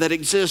favoritism that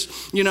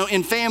exists,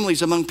 in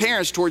families among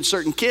parents towards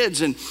certain kids.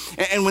 And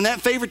when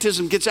that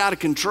favoritism gets out of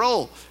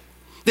control,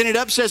 then it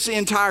upsets the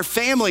entire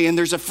family, and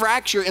there's a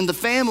fracture in the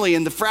family,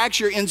 and the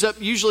fracture ends up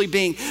usually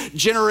being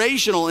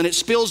generational, and it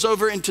spills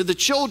over into the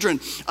children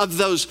of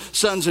those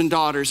sons and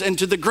daughters and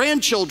to the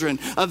grandchildren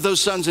of those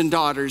sons and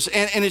daughters,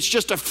 and it's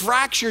just a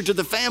fracture to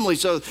the family.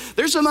 So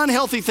there's some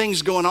unhealthy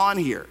things going on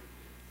here.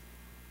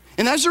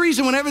 And that's the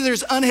reason whenever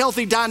there's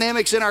unhealthy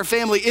dynamics in our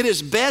family, it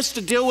is best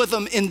to deal with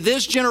them in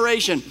this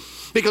generation,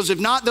 because if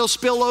not, they'll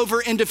spill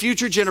over into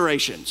future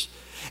generations.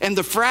 And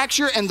the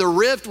fracture and the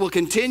rift will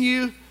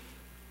continue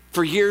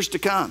for years to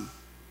come.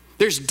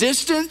 There's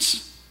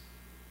distance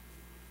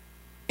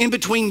in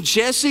between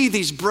Jesse,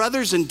 these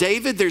brothers, and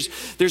David.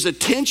 There's a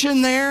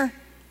tension there.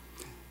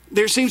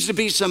 There seems to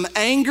be some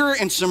anger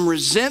and some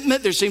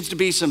resentment. There seems to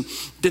be some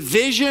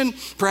division,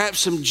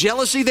 perhaps some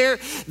jealousy there.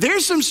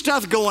 There's some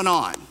stuff going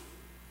on.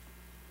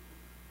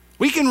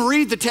 We can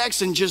read the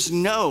text and just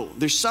know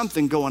there's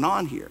something going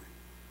on here.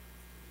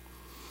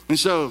 And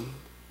so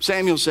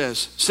Samuel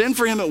says, send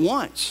for him at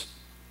once.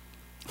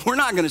 We're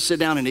not going to sit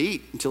down and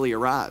eat until he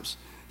arrives.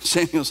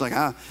 Samuel's like,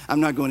 I'm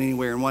not going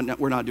anywhere, and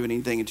we're not doing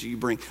anything until you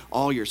bring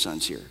all your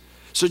sons here.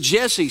 So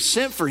Jesse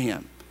sent for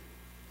him.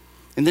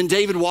 And then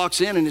David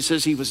walks in, and it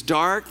says he was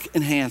dark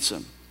and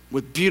handsome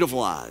with beautiful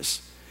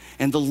eyes.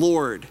 And the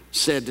Lord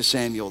said to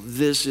Samuel,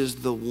 this is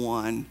the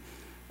one,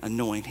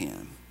 anoint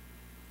him.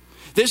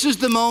 This is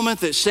the moment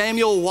that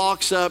Samuel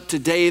walks up to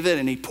David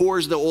and he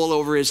pours the oil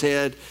over his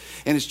head.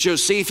 And as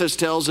Josephus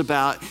tells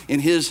about in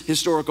his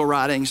historical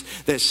writings,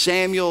 that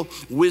Samuel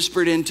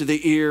whispered into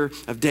the ear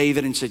of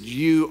David and said,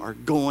 you are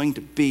going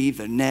to be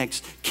the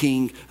next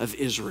king of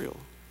Israel.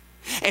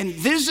 And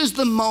this is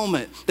the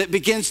moment that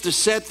begins to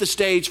set the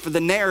stage for the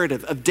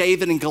narrative of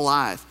David and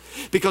Goliath.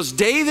 Because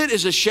David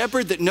is a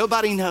shepherd that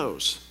nobody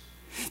knows,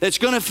 that's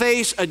going to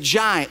face a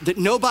giant that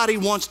nobody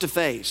wants to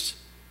face.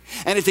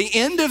 And at the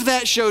end of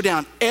that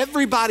showdown,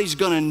 everybody's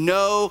going to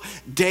know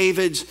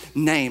David's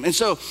name. And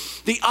so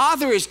the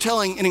author is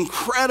telling an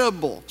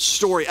incredible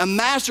story, a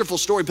masterful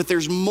story, but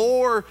there's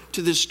more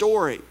to this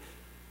story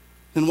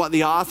than what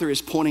the author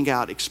is pointing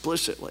out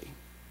explicitly.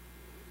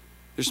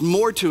 There's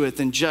more to it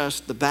than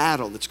just the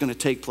battle that's going to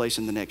take place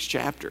in the next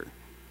chapter.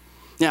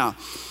 Now,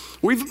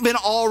 We've been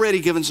already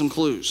given some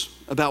clues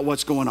about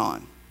what's going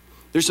on.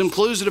 There's some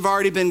clues that have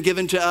already been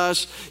given to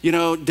us. You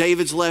know,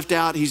 David's left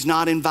out. He's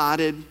not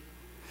invited.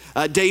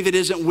 David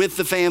isn't with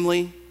the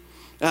family.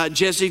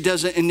 Jesse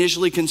doesn't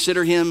initially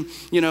consider him,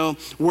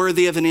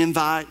 worthy of an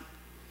invite.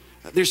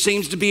 There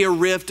seems to be a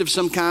rift of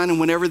some kind, and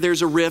whenever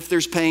there's a rift,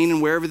 there's pain,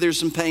 and wherever there's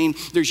some pain,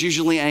 there's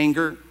usually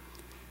anger.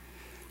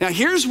 Now,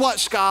 here's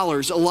what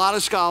a lot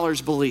of scholars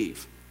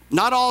believe.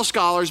 Not all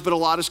scholars, but a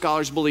lot of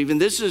scholars believe,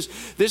 and this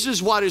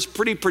is what is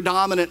pretty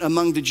predominant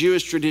among the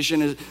Jewish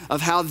tradition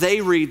of how they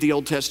read the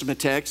Old Testament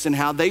text and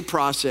how they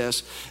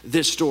process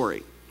this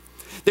story.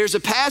 There's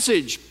a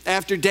passage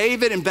after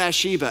David and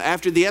Bathsheba,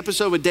 after the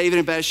episode with David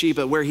and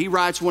Bathsheba, where he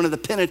writes one of the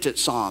penitent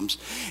Psalms.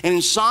 And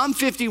in Psalm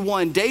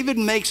 51, David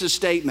makes a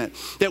statement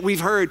that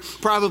we've heard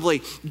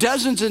probably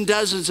dozens and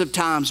dozens of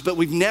times, but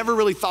we've never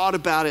really thought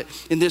about it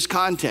in this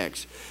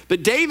context.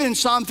 But David in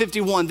Psalm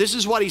 51, this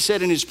is what he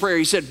said in his prayer.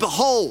 He said,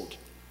 "Behold,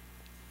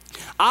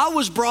 I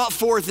was brought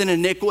forth in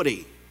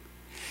iniquity,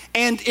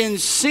 and in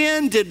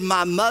sin did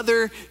my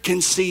mother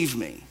conceive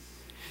me."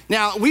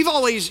 Now, we've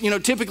always,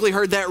 typically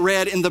heard that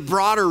read in the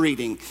broader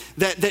reading,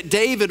 that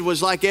David was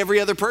like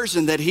every other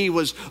person, that he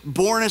was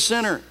born a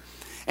sinner,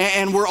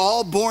 and we're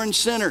all born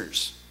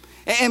sinners.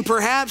 And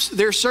perhaps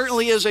there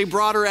certainly is a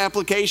broader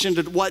application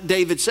to what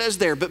David says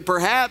there, but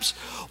perhaps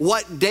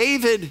what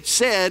David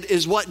said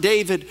is what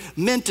David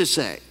meant to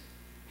say.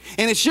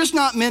 And it's just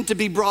not meant to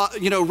be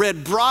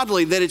read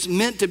broadly, that it's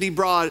meant to be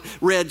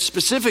read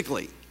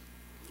specifically.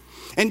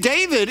 And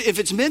David, if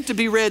it's meant to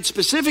be read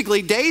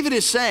specifically, David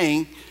is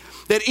saying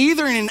that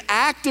either in an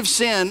act of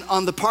sin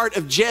on the part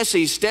of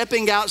Jesse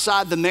stepping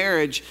outside the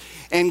marriage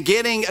and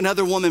getting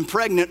another woman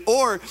pregnant,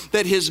 or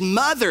that his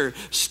mother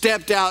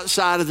stepped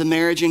outside of the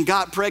marriage and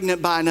got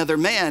pregnant by another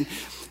man,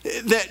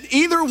 that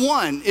either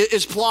one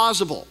is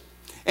plausible.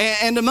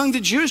 And among the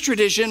Jewish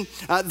tradition,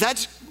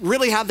 that's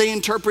really how they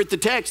interpret the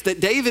text, that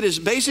David is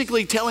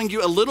basically telling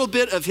you a little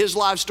bit of his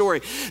life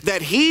story,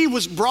 that he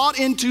was brought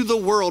into the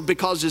world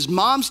because his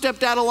mom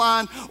stepped out of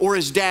line or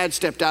his dad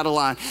stepped out of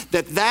line,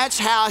 that's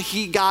how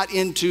he got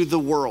into the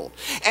world.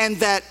 And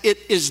that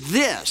it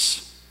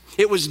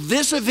was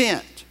this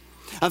event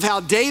of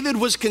how David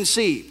was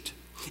conceived.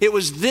 It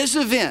was this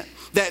event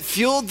that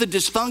fueled the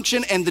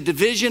dysfunction and the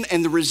division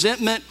and the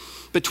resentment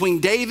between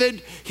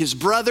David, his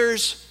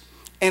brothers,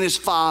 and his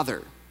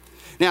father.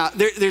 Now,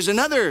 there's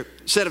another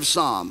set of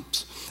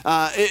Psalms.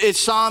 It's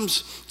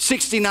Psalms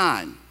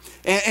 69.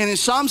 And in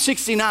Psalm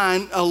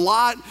 69, a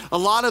lot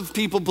of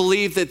people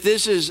believe that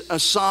this is a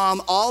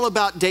psalm all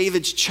about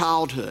David's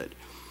childhood,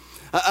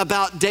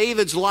 about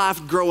David's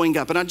life growing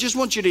up. And I just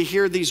want you to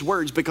hear these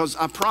words, because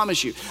I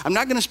promise you, I'm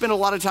not going to spend a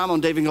lot of time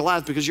on David and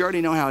Goliath because you already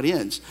know how it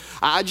ends.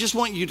 I just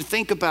want you to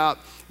think about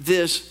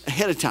this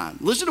ahead of time.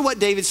 Listen to what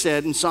David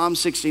said in Psalm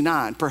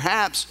 69,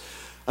 perhaps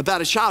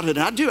about his childhood.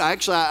 And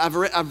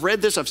I've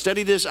read this, I've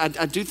studied this. I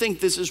do think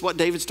this is what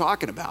David's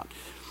talking about.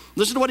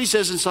 Listen to what he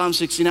says in Psalm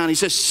 69. He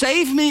says,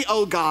 "Save me,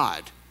 O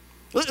God."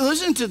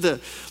 Listen to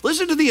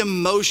the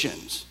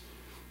emotions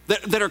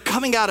that are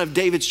coming out of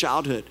David's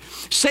childhood.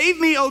 "Save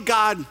me, O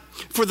God,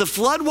 for the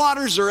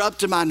floodwaters are up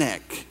to my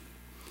neck."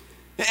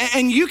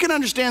 And you can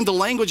understand the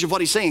language of what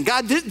he's saying.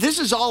 God, this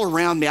is all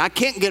around me. I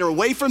can't get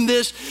away from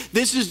this.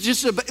 This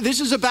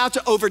is about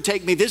to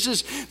overtake me. This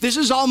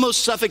is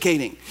almost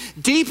suffocating.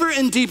 Deeper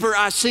and deeper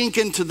I sink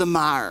into the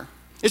mire.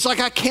 It's like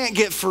I can't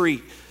get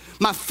free.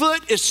 My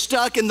foot is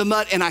stuck in the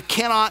mud and I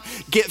cannot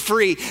get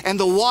free. And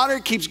the water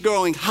keeps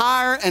going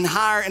higher and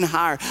higher and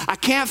higher. I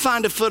can't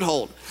find a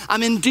foothold.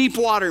 I'm in deep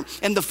water,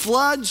 and the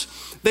floods,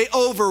 they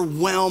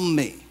overwhelm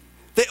me.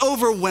 They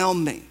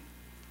overwhelm me.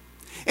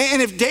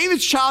 And if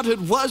David's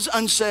childhood was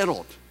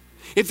unsettled,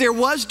 if there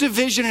was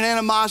division and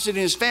animosity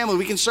in his family,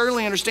 we can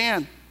certainly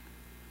understand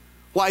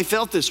why he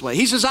felt this way.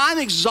 He says, "I'm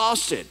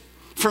exhausted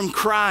from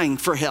crying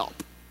for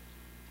help.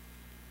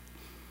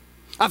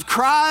 I've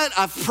cried,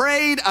 I've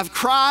prayed, I've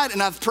cried,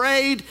 and I've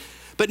prayed,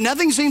 but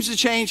nothing seems to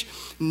change.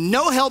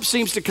 No help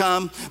seems to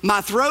come.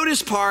 My throat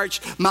is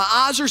parched. My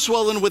eyes are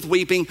swollen with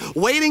weeping,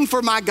 waiting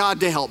for my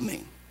God to help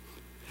me.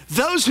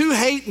 Those who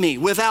hate me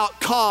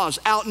without cause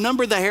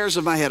outnumber the hairs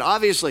of my head."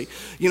 Obviously,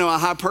 a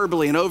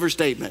hyperbole, an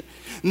overstatement.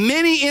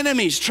 "Many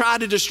enemies try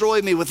to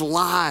destroy me with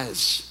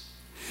lies,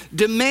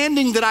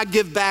 demanding that I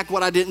give back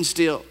what I didn't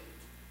steal."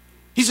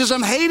 He says,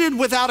 "I'm hated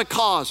without a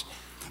cause.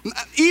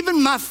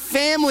 Even my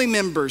family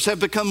members have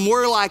become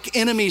more like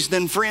enemies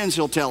than friends,"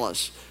 he'll tell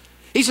us.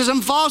 He says,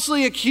 "I'm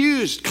falsely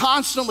accused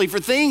constantly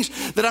for things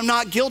that I'm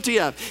not guilty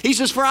of." He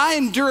says, "For I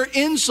endure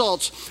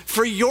insults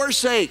for your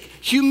sake.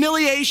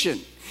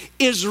 Humiliation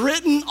is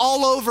written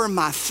all over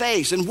my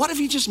face." And what if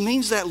he just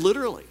means that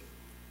literally?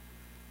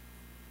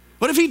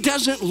 What if he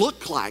doesn't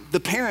look like the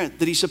parent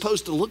that he's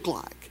supposed to look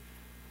like?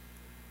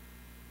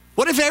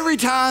 What if every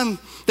time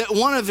that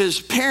one of his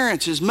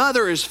parents, his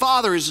mother, his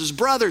father, his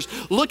brothers,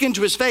 look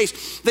into his face,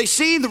 they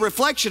see the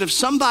reflection of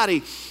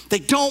somebody they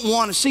don't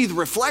want to see the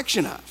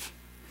reflection of?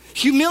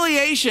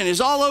 Humiliation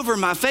is all over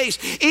my face.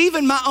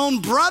 Even my own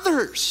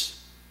brothers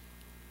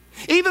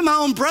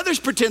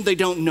pretend they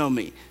don't know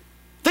me.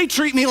 They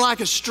treat me like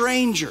a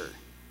stranger.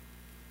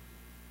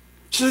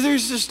 So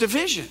there's this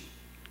division.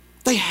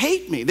 They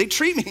hate me. They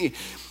treat me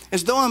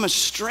as though I'm a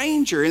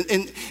stranger.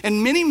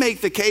 And many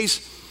make the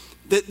case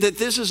that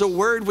this is a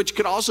word which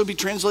could also be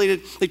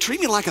translated, they treat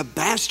me like a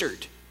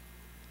bastard.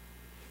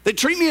 They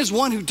treat me as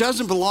one who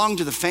doesn't belong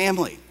to the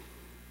family.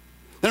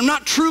 That I'm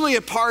not truly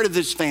a part of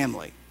this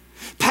family.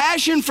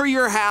 Passion for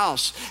your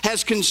house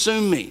has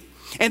consumed me,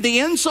 and the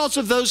insults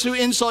of those who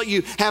insult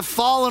you have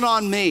fallen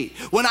on me.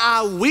 When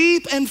I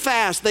weep and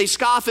fast, they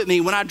scoff at me.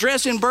 When I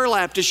dress in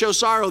burlap to show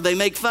sorrow, they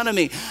make fun of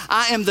me.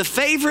 I am the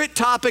favorite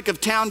topic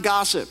of town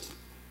gossip.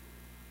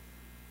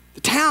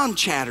 The town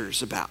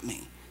chatters about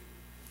me,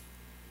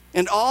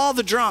 and all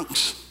the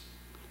drunks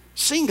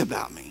sing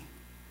about me.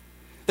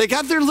 They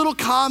got their little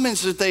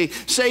comments that they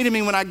say to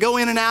me when I go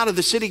in and out of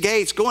the city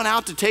gates, going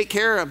out to take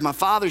care of my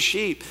father's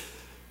sheep.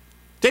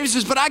 David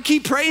says, but I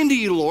keep praying to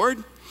you,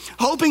 Lord,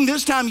 hoping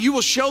this time you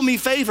will show me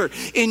favor.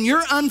 In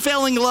your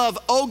unfailing love,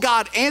 oh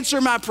God, answer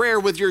my prayer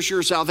with your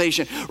sure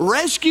salvation.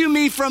 Rescue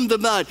me from the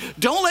mud.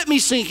 Don't let me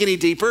sink any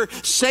deeper.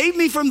 Save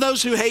me from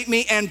those who hate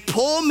me and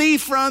pull me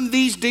from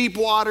these deep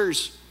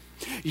waters.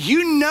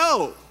 You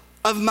know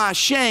of my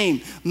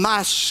shame,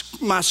 my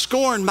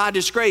scorn, my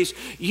disgrace.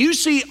 You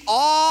see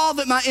all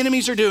that my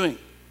enemies are doing.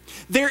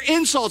 Their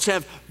insults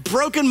have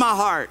broken my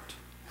heart.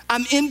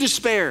 I'm in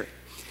despair.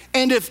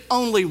 And if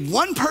only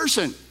one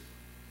person,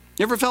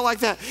 you ever felt like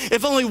that?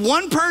 If only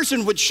one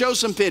person would show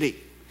some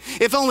pity,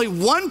 if only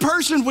one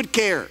person would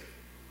care.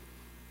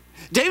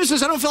 David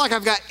says, I don't feel like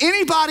I've got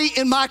anybody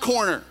in my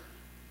corner,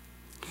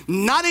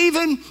 not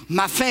even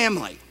my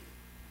family.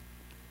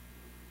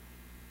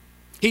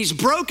 He's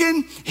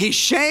broken, he's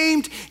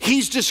shamed,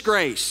 he's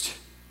disgraced.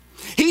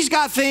 He's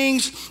got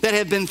things that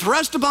have been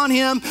thrust upon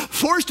him,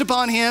 forced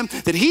upon him,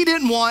 that he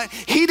didn't want,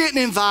 he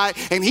didn't invite,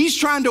 and he's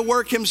trying to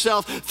work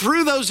himself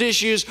through those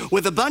issues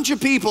with a bunch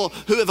of people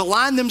who have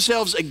aligned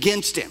themselves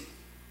against him.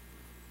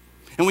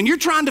 And when you're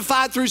trying to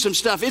fight through some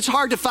stuff, it's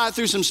hard to fight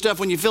through some stuff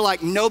when you feel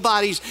like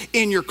nobody's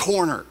in your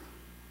corner. And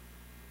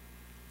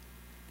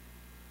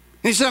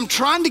he said, I'm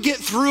trying to get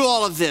through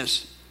all of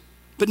this,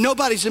 but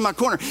nobody's in my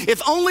corner.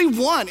 If only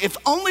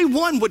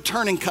one would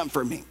turn and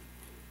comfort me.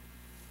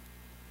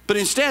 But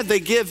instead, they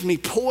give me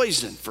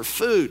poison for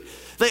food.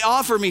 They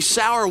offer me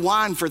sour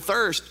wine for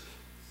thirst.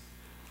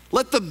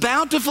 Let the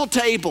bountiful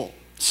table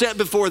set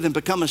before them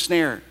become a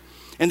snare,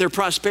 and their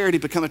prosperity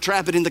become a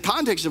trap. But in the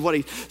context of what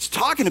he's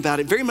talking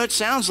about, it very much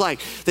sounds like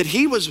that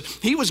he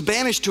was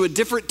banished to a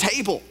different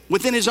table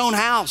within his own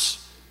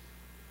house.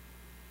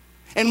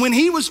 And when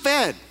he was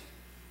fed,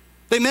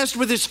 they messed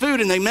with his food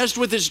and they messed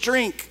with his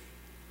drink.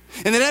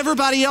 And then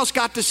everybody else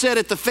got to sit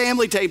at the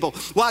family table,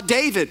 while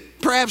David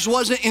perhaps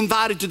wasn't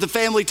invited to the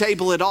family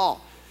table at all.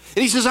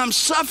 And he says, I'm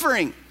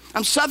suffering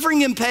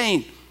in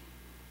pain.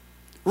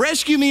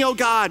 Rescue me, O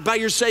God, by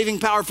your saving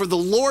power, for the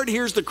Lord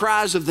hears the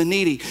cries of the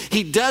needy.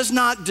 He does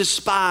not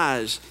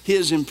despise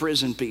his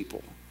imprisoned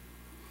people.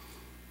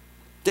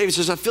 David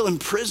says, I feel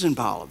imprisoned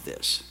by all of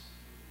this.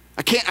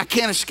 I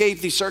can't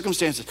escape these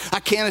circumstances. I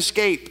can't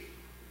escape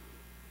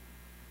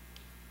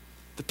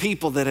the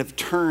people that have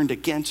turned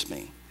against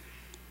me.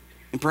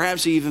 And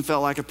perhaps he even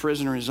felt like a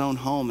prisoner in his own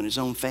home and his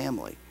own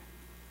family.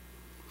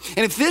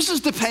 And if this is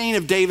the pain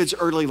of David's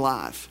early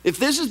life, if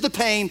this is the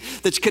pain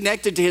that's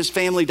connected to his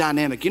family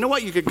dynamic, you know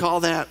what you could call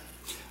that?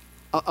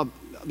 I'll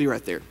be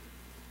right there.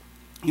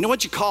 You know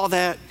what you call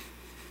that?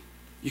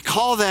 You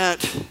call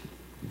that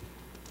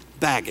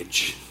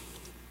baggage.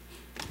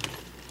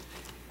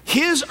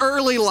 His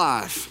early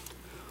life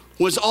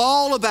was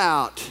all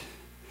about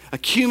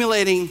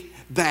accumulating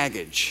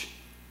baggage.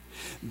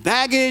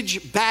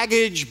 Baggage,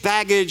 baggage,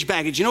 baggage,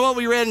 baggage. You know what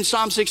we read in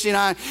Psalm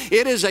 69?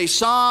 It is a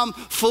psalm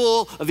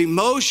full of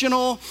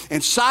emotional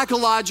and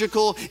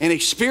psychological and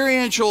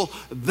experiential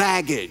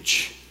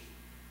baggage.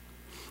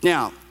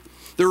 Now,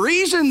 the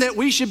reason that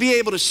we should be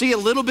able to see a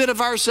little bit of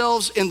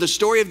ourselves in the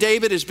story of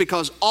David is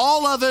because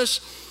all of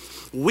us,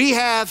 we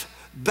have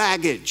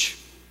baggage.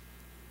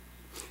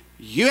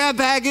 You have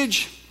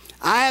baggage,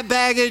 I have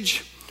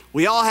baggage,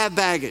 we all have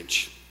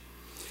baggage.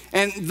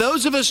 And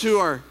those of us who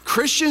are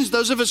Christians,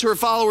 those of us who are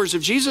followers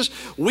of Jesus,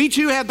 we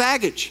too have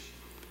baggage.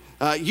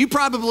 You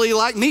probably,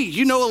 like me,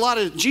 you know a lot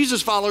of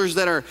Jesus followers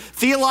that are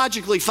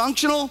theologically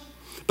functional,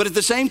 but at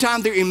the same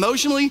time, they're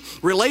emotionally,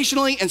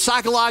 relationally, and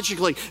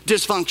psychologically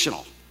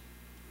dysfunctional.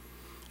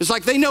 It's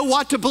like they know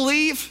what to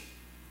believe,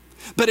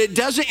 but it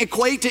doesn't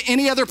equate to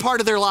any other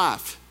part of their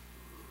life.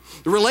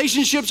 The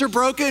relationships are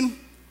broken,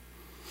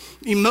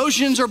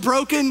 emotions are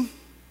broken.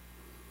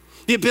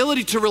 The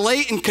ability to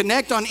relate and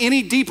connect on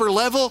any deeper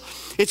level,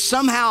 it's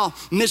somehow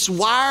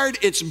miswired,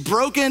 it's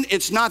broken,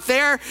 it's not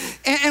there,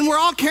 and we're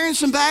all carrying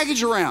some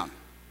baggage around.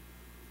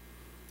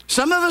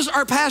 Some of us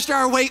are past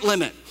our weight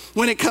limit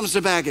when it comes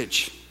to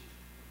baggage.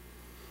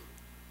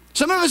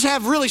 Some of us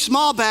have really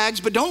small bags,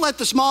 but don't let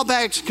the small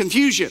bags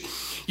confuse you.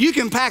 You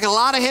can pack a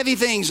lot of heavy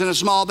things in a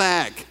small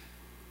bag.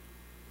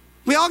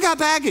 We all got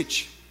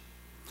baggage.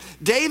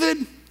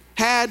 David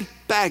had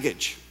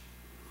baggage.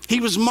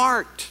 He was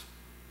marked.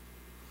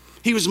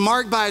 He was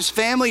marked by his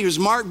family. He was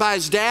marked by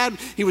his dad.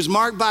 He was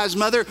marked by his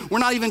mother. We're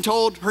not even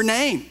told her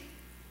name.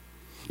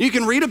 You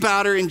can read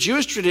about her in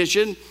Jewish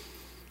tradition,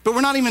 but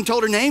we're not even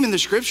told her name in the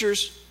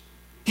scriptures.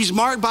 He's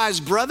marked by his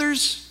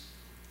brothers.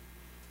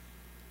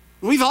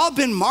 We've all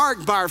been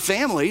marked by our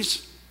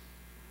families.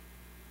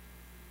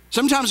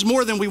 Sometimes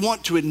more than we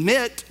want to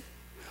admit,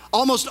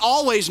 almost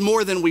always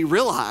more than we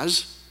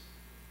realize.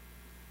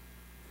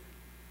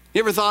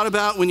 You ever thought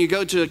about when you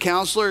go to a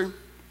counselor,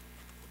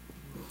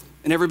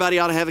 and everybody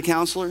ought to have a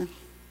counselor?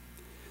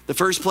 The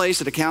first place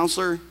that a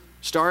counselor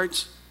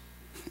starts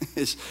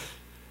is,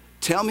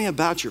 tell me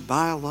about your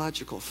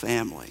biological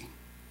family.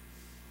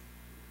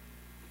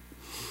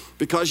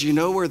 Because you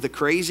know where the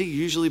crazy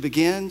usually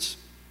begins?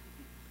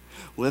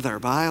 With our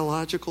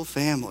biological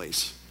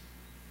families.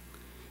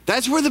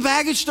 That's where the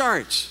baggage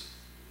starts.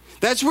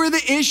 That's where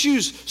the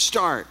issues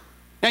start.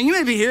 Now you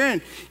may be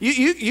hearing,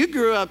 you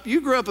grew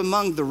up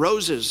among the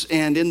roses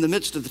and in the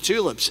midst of the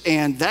tulips,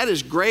 and that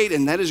is great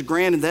and that is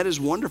grand and that is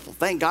wonderful.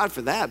 Thank God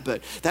for that,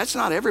 but that's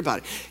not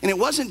everybody. And it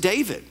wasn't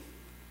David.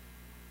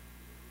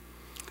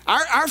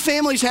 Our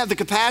families have the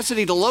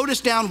capacity to load us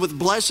down with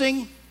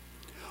blessing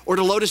or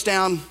to load us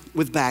down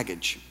with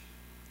baggage.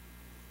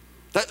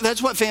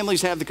 That's what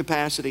families have the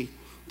capacity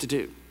to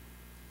do.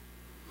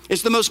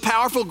 It's the most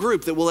powerful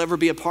group that we'll ever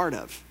be a part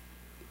of,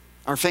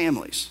 our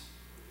families.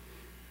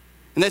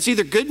 And that's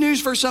either good news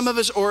for some of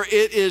us or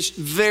it is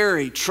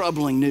very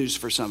troubling news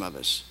for some of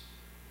us.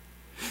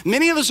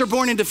 Many of us are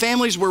born into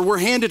families where we're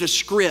handed a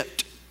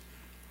script.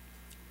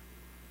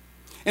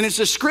 And it's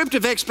a script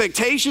of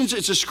expectations.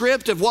 It's a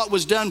script of what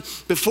was done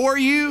before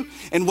you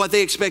and what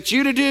they expect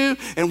you to do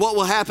and what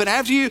will happen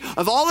after you,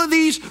 of all of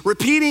these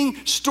repeating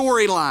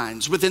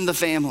storylines within the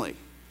family.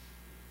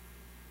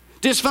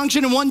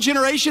 Dysfunction in one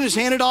generation is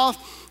handed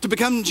off to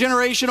become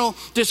generational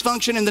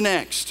dysfunction in the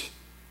next.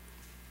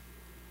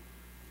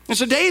 And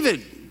so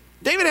David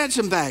had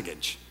some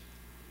baggage.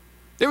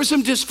 There was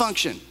some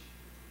dysfunction.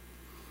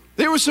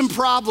 There were some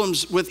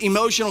problems with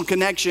emotional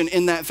connection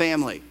in that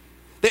family.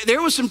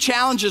 There was some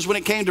challenges when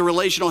it came to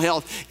relational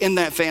health in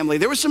that family.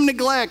 There was some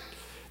neglect.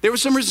 There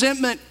was some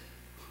resentment.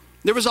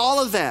 There was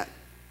all of that.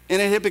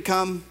 And it had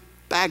become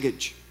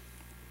baggage.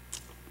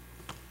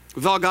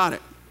 We've all got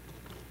it.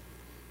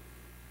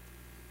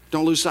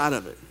 Don't lose sight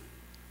of it.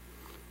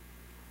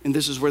 And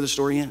this is where the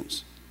story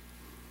ends.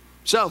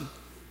 So,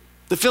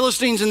 the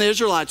Philistines and the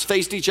Israelites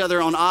faced each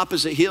other on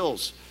opposite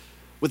hills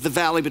with the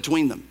valley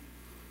between them.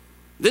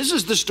 This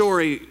is the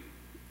story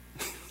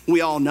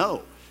we all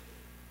know,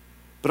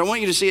 but I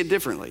want you to see it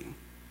differently.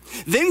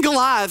 Then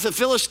Goliath, a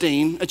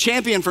Philistine, a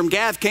champion from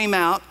Gath, came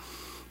out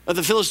of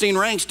the Philistine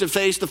ranks to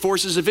face the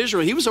forces of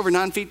Israel. He was over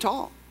 9 feet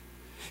tall.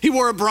 He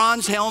wore a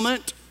bronze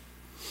helmet,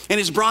 and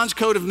his bronze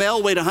coat of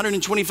mail weighed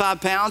 125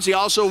 pounds. He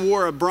also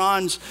wore a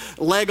bronze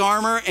leg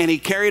armor, and he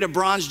carried a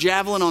bronze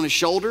javelin on his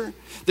shoulder.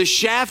 The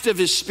shaft of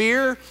his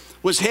spear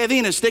was heavy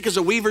and as thick as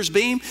a weaver's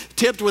beam,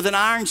 tipped with an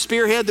iron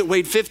spearhead that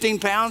weighed 15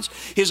 pounds.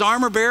 His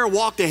armor bearer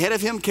walked ahead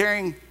of him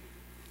carrying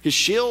his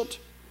shield.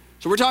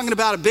 So we're talking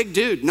about a big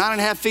dude,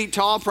 9.5 feet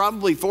tall,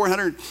 probably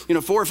 400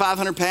 or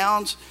 500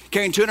 pounds,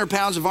 carrying 200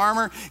 pounds of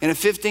armor and a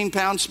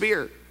 15-pound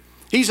spear.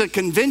 He's a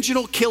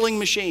conventional killing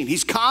machine.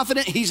 He's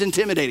confident, he's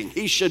intimidating.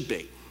 He should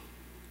be.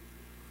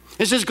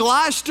 It says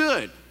Goliath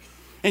stood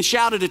and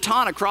shouted a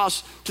taunt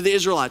across to the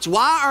Israelites.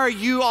 Why are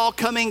you all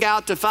coming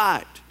out to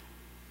fight?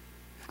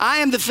 I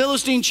am the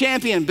Philistine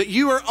champion, but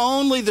you are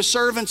only the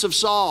servants of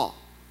Saul.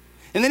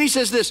 And then he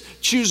says this,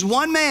 choose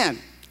one man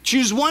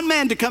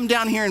to come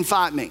down here and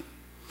fight me.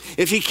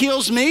 If he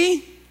kills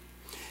me,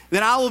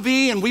 then I will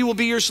be and we will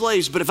be your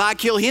slaves. But if I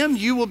kill him,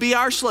 you will be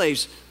our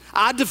slaves.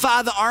 I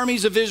defy the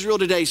armies of Israel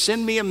today.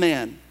 Send me a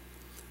man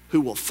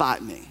who will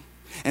fight me.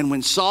 And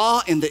when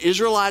Saul and the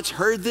Israelites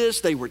heard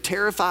this, they were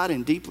terrified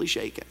and deeply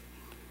shaken.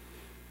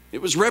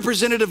 It was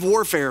representative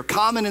warfare,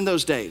 common in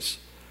those days.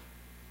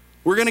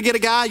 We're going to get a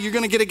guy, you're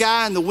going to get a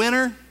guy, and the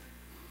winner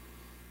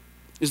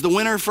is the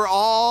winner for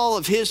all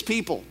of his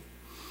people.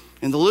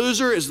 And the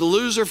loser is the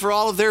loser for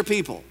all of their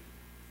people.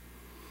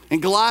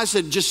 And Goliath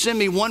said, just send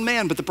me one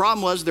man. But the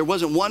problem was there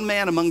wasn't one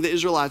man among the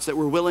Israelites that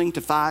were willing to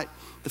fight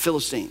the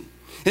Philistine.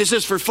 And it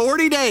says for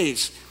 40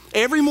 days,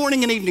 every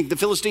morning and evening, the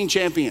Philistine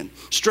champion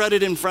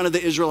strutted in front of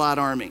the Israelite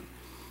army.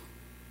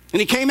 And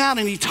he came out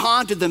and he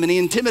taunted them and he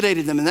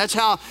intimidated them. And that's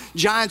how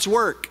giants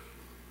work.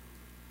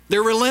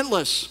 They're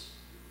relentless.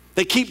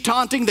 They keep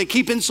taunting, they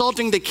keep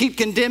insulting, they keep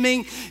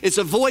condemning. It's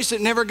a voice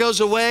that never goes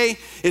away.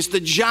 It's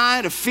the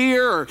giant of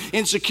fear or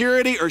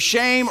insecurity or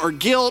shame or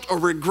guilt or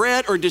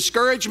regret or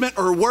discouragement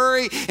or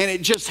worry. And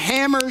it just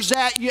hammers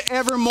at you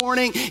every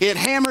morning. It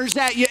hammers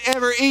at you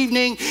every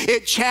evening.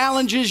 It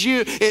challenges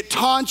you. It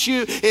taunts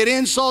you. It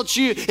insults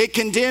you. It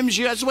condemns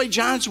you. That's the way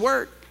giants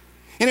work.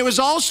 And it was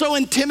also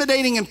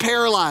intimidating and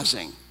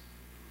paralyzing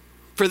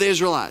for the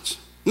Israelites.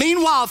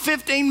 Meanwhile,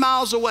 15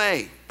 miles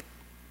away,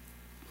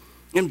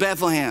 in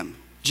Bethlehem,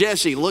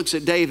 Jesse looks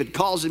at David,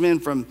 calls him in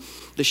from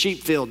the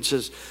sheep field and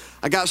says,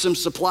 I got some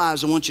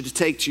supplies I want you to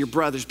take to your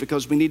brothers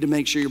because we need to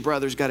make sure your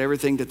brothers got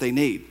everything that they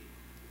need.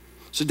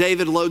 So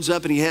David loads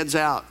up and he heads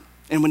out.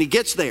 And when he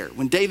gets there,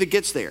 when David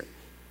gets there,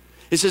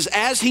 it says,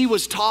 as he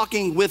was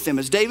talking with them,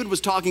 as David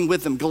was talking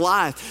with them,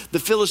 Goliath, the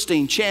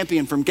Philistine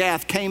champion from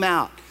Gath, came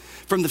out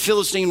from the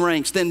Philistine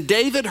ranks. Then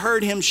David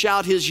heard him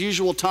shout his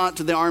usual taunt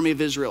to the army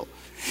of Israel.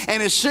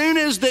 And as soon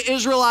as the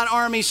Israelite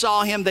army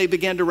saw him, they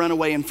began to run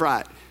away in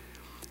fright.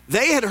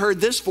 They had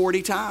heard this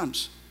 40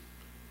 times,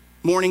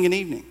 morning and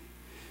evening.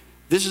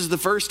 This is the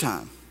first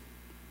time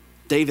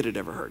David had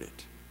ever heard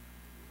it.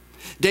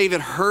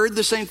 David heard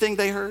the same thing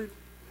they heard,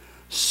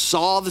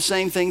 saw the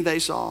same thing they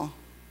saw,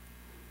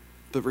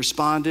 but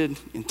responded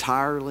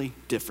entirely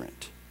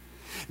different.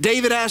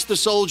 David asked the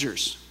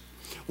soldiers,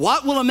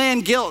 what will a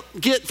man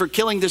get for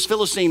killing this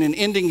Philistine and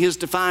ending his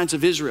defiance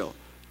of Israel?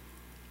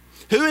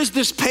 Who is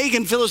this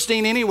pagan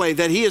Philistine anyway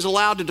that he is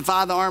allowed to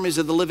defy the armies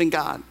of the living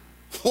God?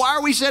 Why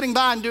are we sitting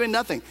by and doing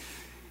nothing?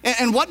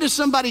 And what does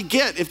somebody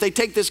get if they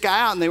take this guy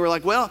out? And they were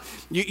like, well,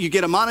 you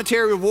get a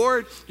monetary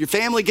reward, your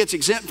family gets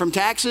exempt from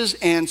taxes,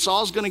 and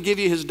Saul's going to give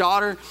you his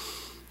daughter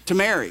to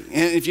marry.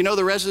 And if you know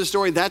the rest of the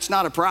story, that's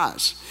not a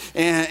prize.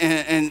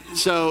 And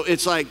so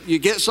it's like you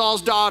get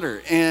Saul's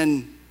daughter.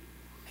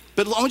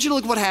 But I want you to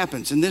look what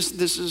happens. And this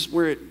is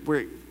where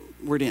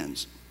it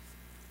ends.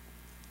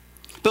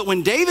 But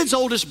when David's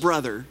oldest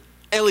brother,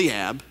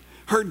 Eliab,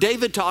 heard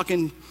David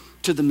talking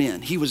to the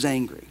men, he was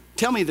angry.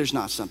 Tell me there's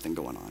not something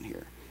going on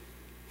here.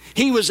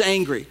 He was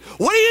angry.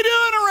 What are you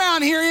doing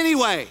around here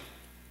anyway?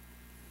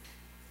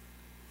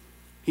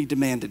 He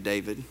demanded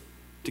David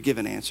to give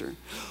an answer.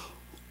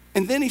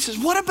 And then he says,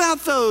 what about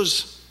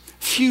those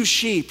few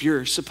sheep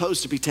you're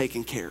supposed to be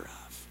taking care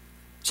of?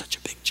 Such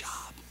a big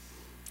job.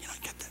 You know,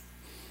 you got that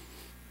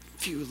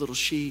few little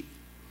sheep.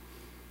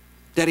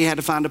 Daddy had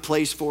to find a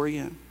place for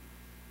you.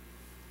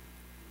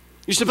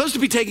 You're supposed to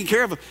be taking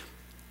care of them.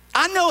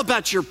 I know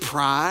about your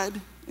pride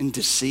and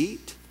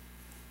deceit.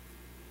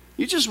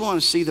 You just want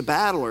to see the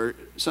battle, or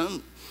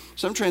some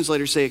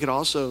translators say it could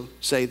also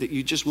say that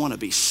you just want to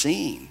be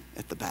seen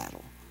at the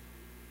battle.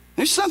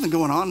 There's something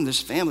going on in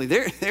this family.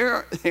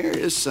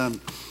 There's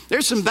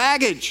some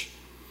baggage.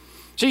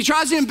 So he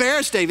tries to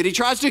embarrass David. He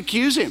tries to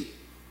accuse him.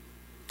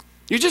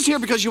 You're just here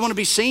because you want to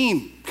be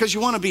seen, because you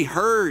want to be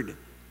heard.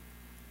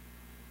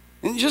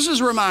 And just as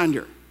a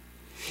reminder,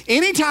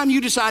 anytime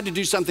you decide to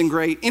do something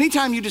great,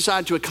 anytime you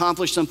decide to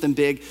accomplish something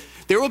big,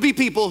 there will be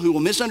people who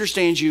will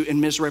misunderstand you and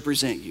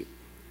misrepresent you.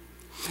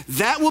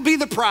 That will be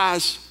the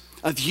price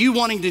of you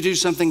wanting to do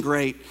something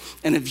great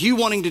and of you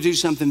wanting to do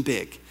something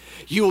big.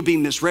 You will be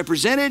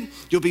misrepresented,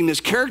 you'll be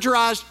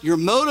mischaracterized, your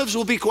motives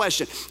will be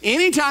questioned.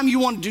 Anytime you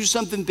want to do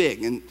something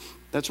big, and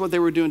that's what they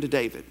were doing to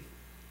David.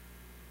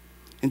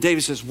 And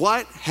David says,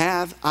 what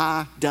have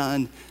I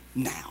done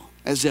now?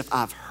 As if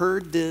I've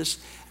heard this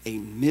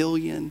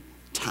 1,000,000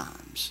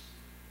 times.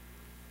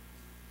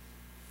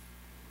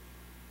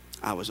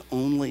 I was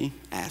only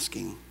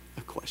asking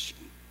a question.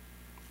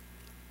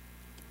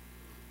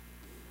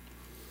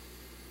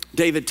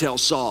 David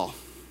tells Saul,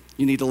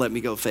 you need to let me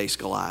go face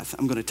Goliath.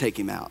 I'm going to take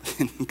him out.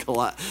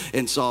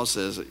 And Saul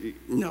says,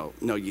 no,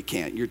 you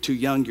can't. You're too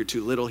young, you're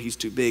too little, he's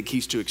too big,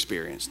 he's too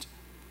experienced.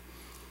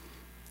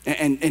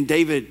 And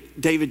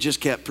David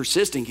just kept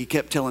persisting. He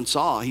kept telling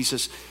Saul, he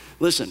says,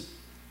 listen,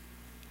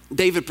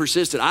 David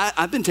persisted.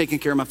 I've been taking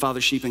care of my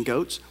father's sheep and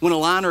goats. When a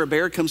lion or a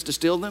bear comes to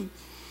steal them,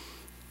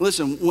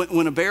 listen,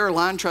 when a bear or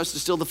lion tries to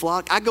steal the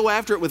flock, I go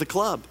after it with a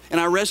club and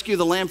I rescue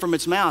the lamb from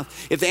its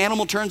mouth. If the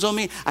animal turns on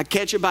me, I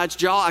catch it by its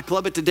jaw, I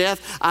club it to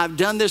death. I've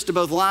done this to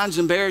both lions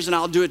and bears, and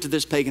I'll do it to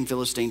this pagan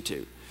Philistine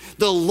too.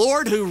 The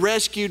Lord who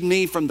rescued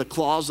me from the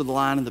claws of the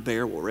lion and the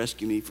bear will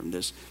rescue me from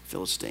this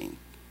Philistine.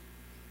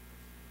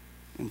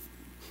 And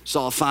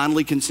Saul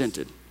finally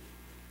consented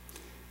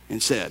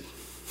and said,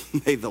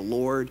 may the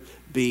Lord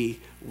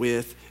be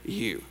with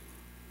you.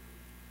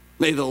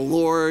 May the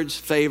Lord's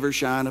favor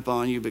shine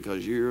upon you,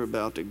 because you're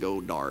about to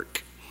go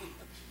dark.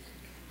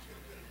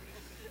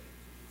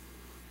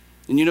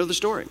 And you know the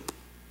story.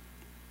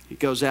 He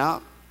goes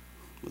out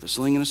with a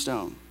sling and a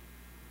stone.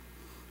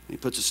 And he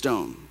puts a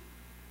stone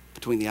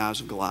between the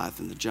eyes of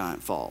Goliath, and the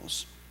giant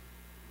falls.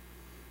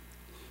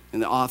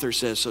 And the author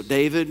says, so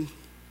David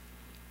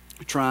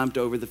triumphed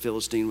over the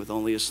Philistine with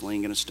only a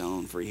sling and a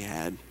stone, for he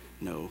had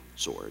no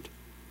sword.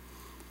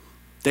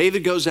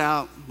 David goes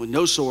out with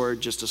no sword,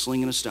 just a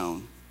sling and a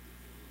stone.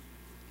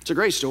 It's a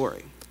great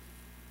story.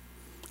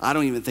 I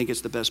don't even think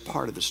it's the best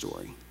part of the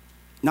story.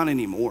 Not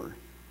anymore.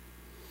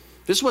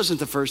 This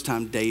wasn't the first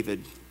time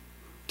David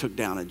took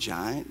down a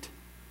giant.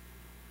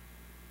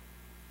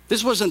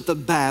 This wasn't the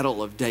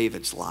battle of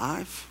David's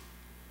life.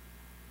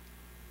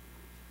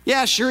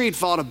 Yeah, sure, he'd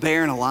fought a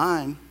bear and a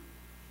lion.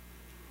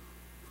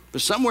 But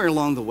somewhere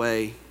along the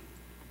way,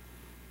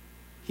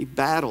 he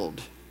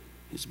battled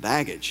his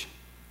baggage.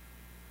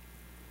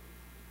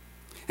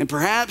 And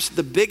perhaps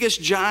the biggest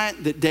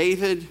giant that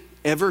David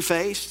ever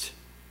faced,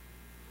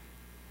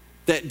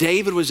 that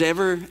David was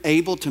ever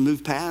able to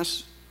move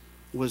past,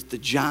 was the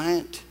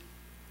giant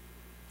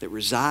that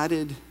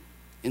resided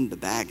in the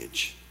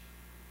baggage.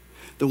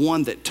 The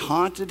one that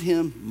taunted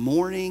him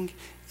morning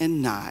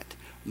and night,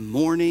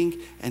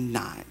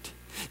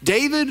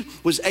 David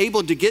was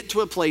able to get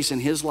to a place in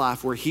his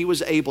life where he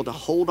was able to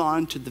hold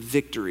on to the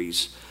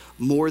victories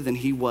more than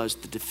he was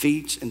the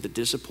defeats and the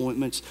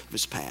disappointments of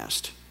his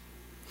past.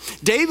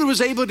 David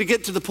was able to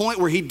get to the point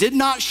where he did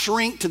not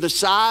shrink to the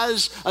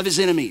size of his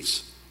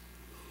enemies,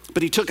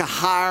 but he took a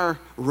higher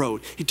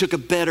road. He took a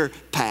better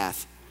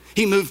path.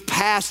 He moved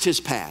past his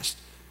past.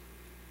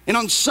 And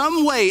on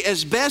some way,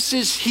 as best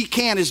as he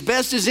can, as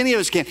best as any of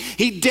us can,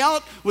 he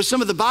dealt with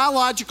some of the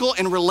biological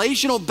and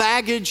relational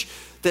baggage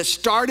that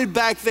started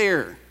back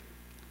there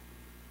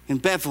in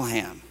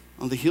Bethlehem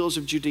on the hills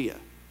of Judea.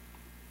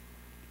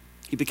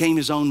 He became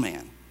his own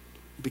man.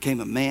 He became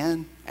a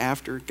man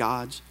after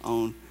God's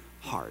own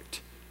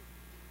heart.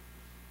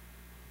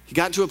 He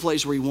got to a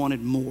place where he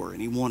wanted more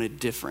and he wanted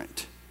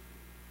different,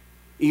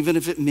 even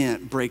if it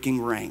meant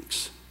breaking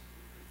ranks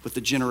with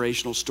the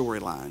generational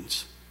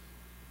storylines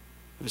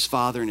of his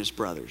father and his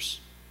brothers.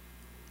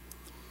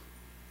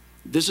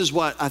 This is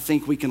what I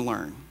think we can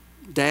learn.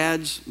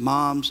 Dads,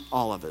 moms,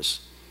 all of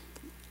us.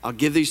 I'll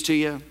give these to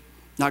you.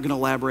 Not going to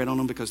elaborate on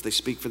them because they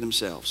speak for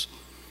themselves.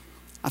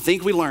 I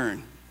think we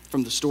learn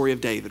from the story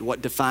of David,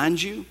 what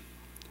defines you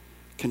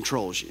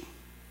controls you.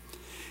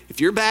 If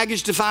your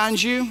baggage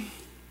defines you,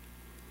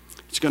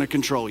 it's going to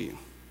control you.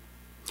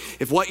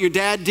 If what your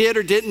dad did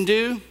or didn't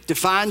do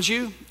defines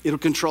you, it'll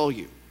control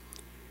you.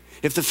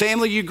 If the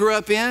family you grew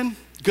up in,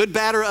 good,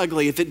 bad, or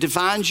ugly, if it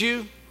defines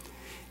you,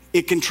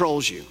 it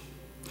controls you.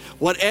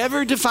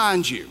 Whatever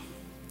defines you,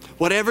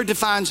 whatever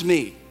defines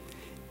me,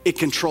 it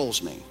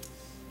controls me.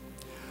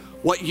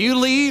 What you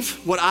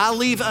leave, what I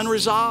leave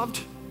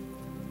unresolved,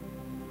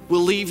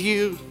 will leave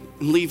you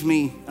and leave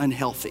me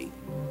unhealthy.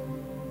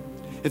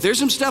 If there's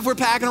some stuff we're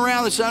packing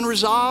around that's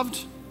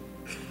unresolved,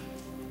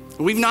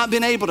 we've not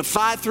been able to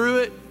fight through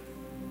it,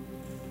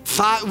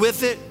 fight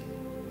with it,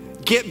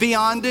 get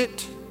beyond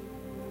it,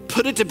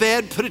 put it to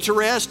bed, put it to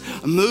rest,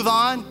 move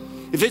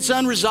on. If it's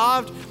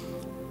unresolved,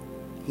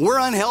 we're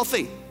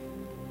unhealthy.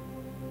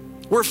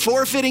 We're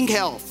forfeiting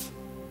health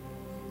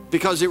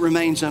because it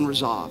remains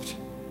unresolved.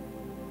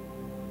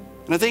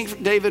 And I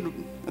think David,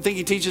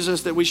 he teaches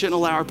us that we shouldn't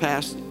allow our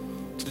past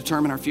to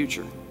determine our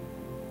future.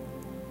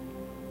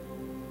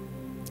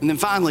 And then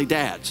finally,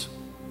 dads,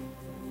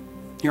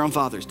 here on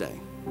Father's Day.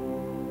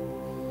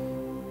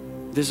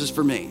 This is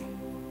for me.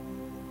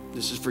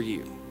 This is for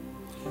you.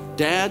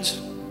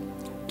 Dads,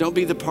 don't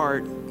be the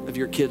part of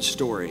your kid's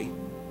story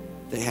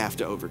they have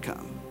to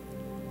overcome.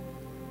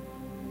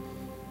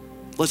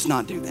 Let's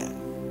not do that.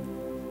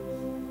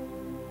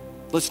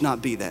 Let's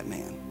not be that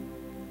man.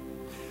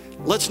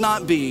 Let's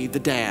not be the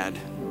dad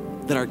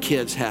that our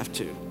kids have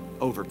to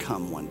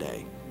overcome one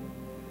day.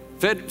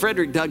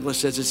 Frederick Douglass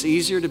says it's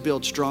easier to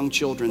build strong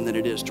children than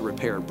it is to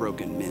repair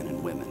broken men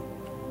and women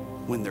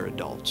when they're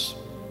adults.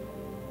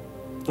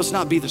 Let's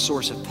not be the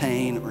source of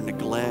pain or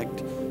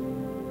neglect.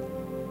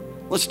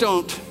 Let's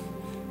don't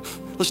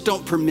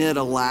permit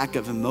a lack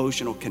of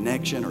emotional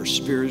connection or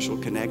spiritual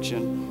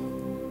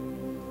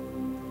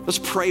connection. Let's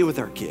pray with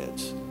our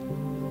kids.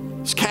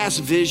 Let's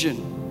cast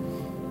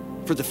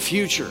vision for the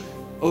future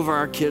over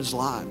our kids'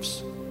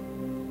 lives.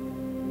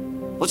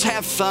 Let's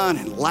have fun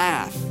and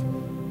laugh.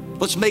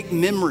 Let's make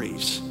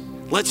memories.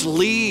 Let's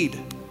lead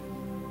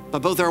by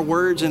both our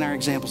words and our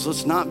examples.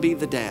 Let's not be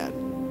the dad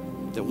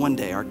that one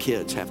day our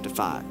kids have to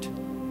fight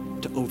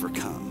to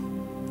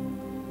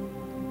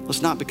overcome.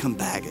 Let's not become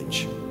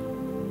baggage.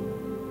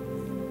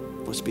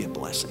 Let's be a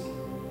blessing.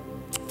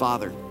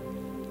 Father,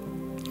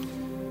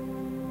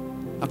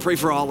 I pray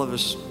for all of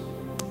us.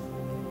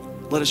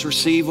 Let us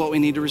receive what we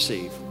need to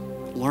receive,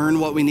 learn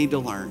what we need to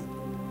learn,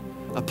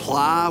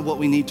 apply what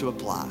we need to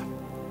apply.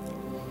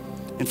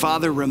 And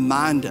Father,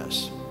 remind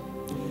us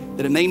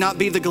that it may not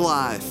be the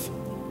Goliath,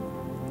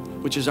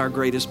 which is our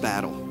greatest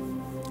battle.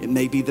 It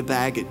may be the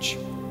baggage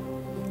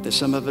that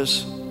some of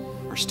us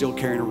are still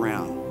carrying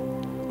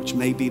around, which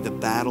may be the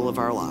battle of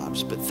our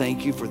lives. But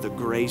thank you for the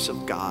grace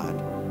of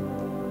God.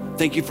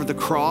 Thank you for the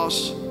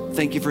cross.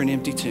 Thank you for an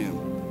empty tomb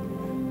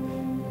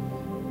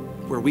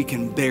where we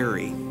can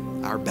bury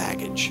our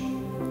baggage,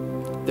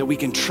 that we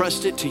can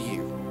trust it to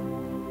you,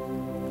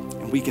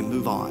 and we can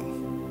move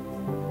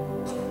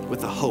on with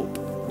the hope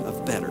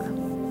of better.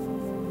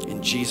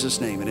 In Jesus'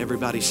 name. And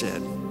everybody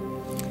said,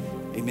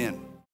 amen.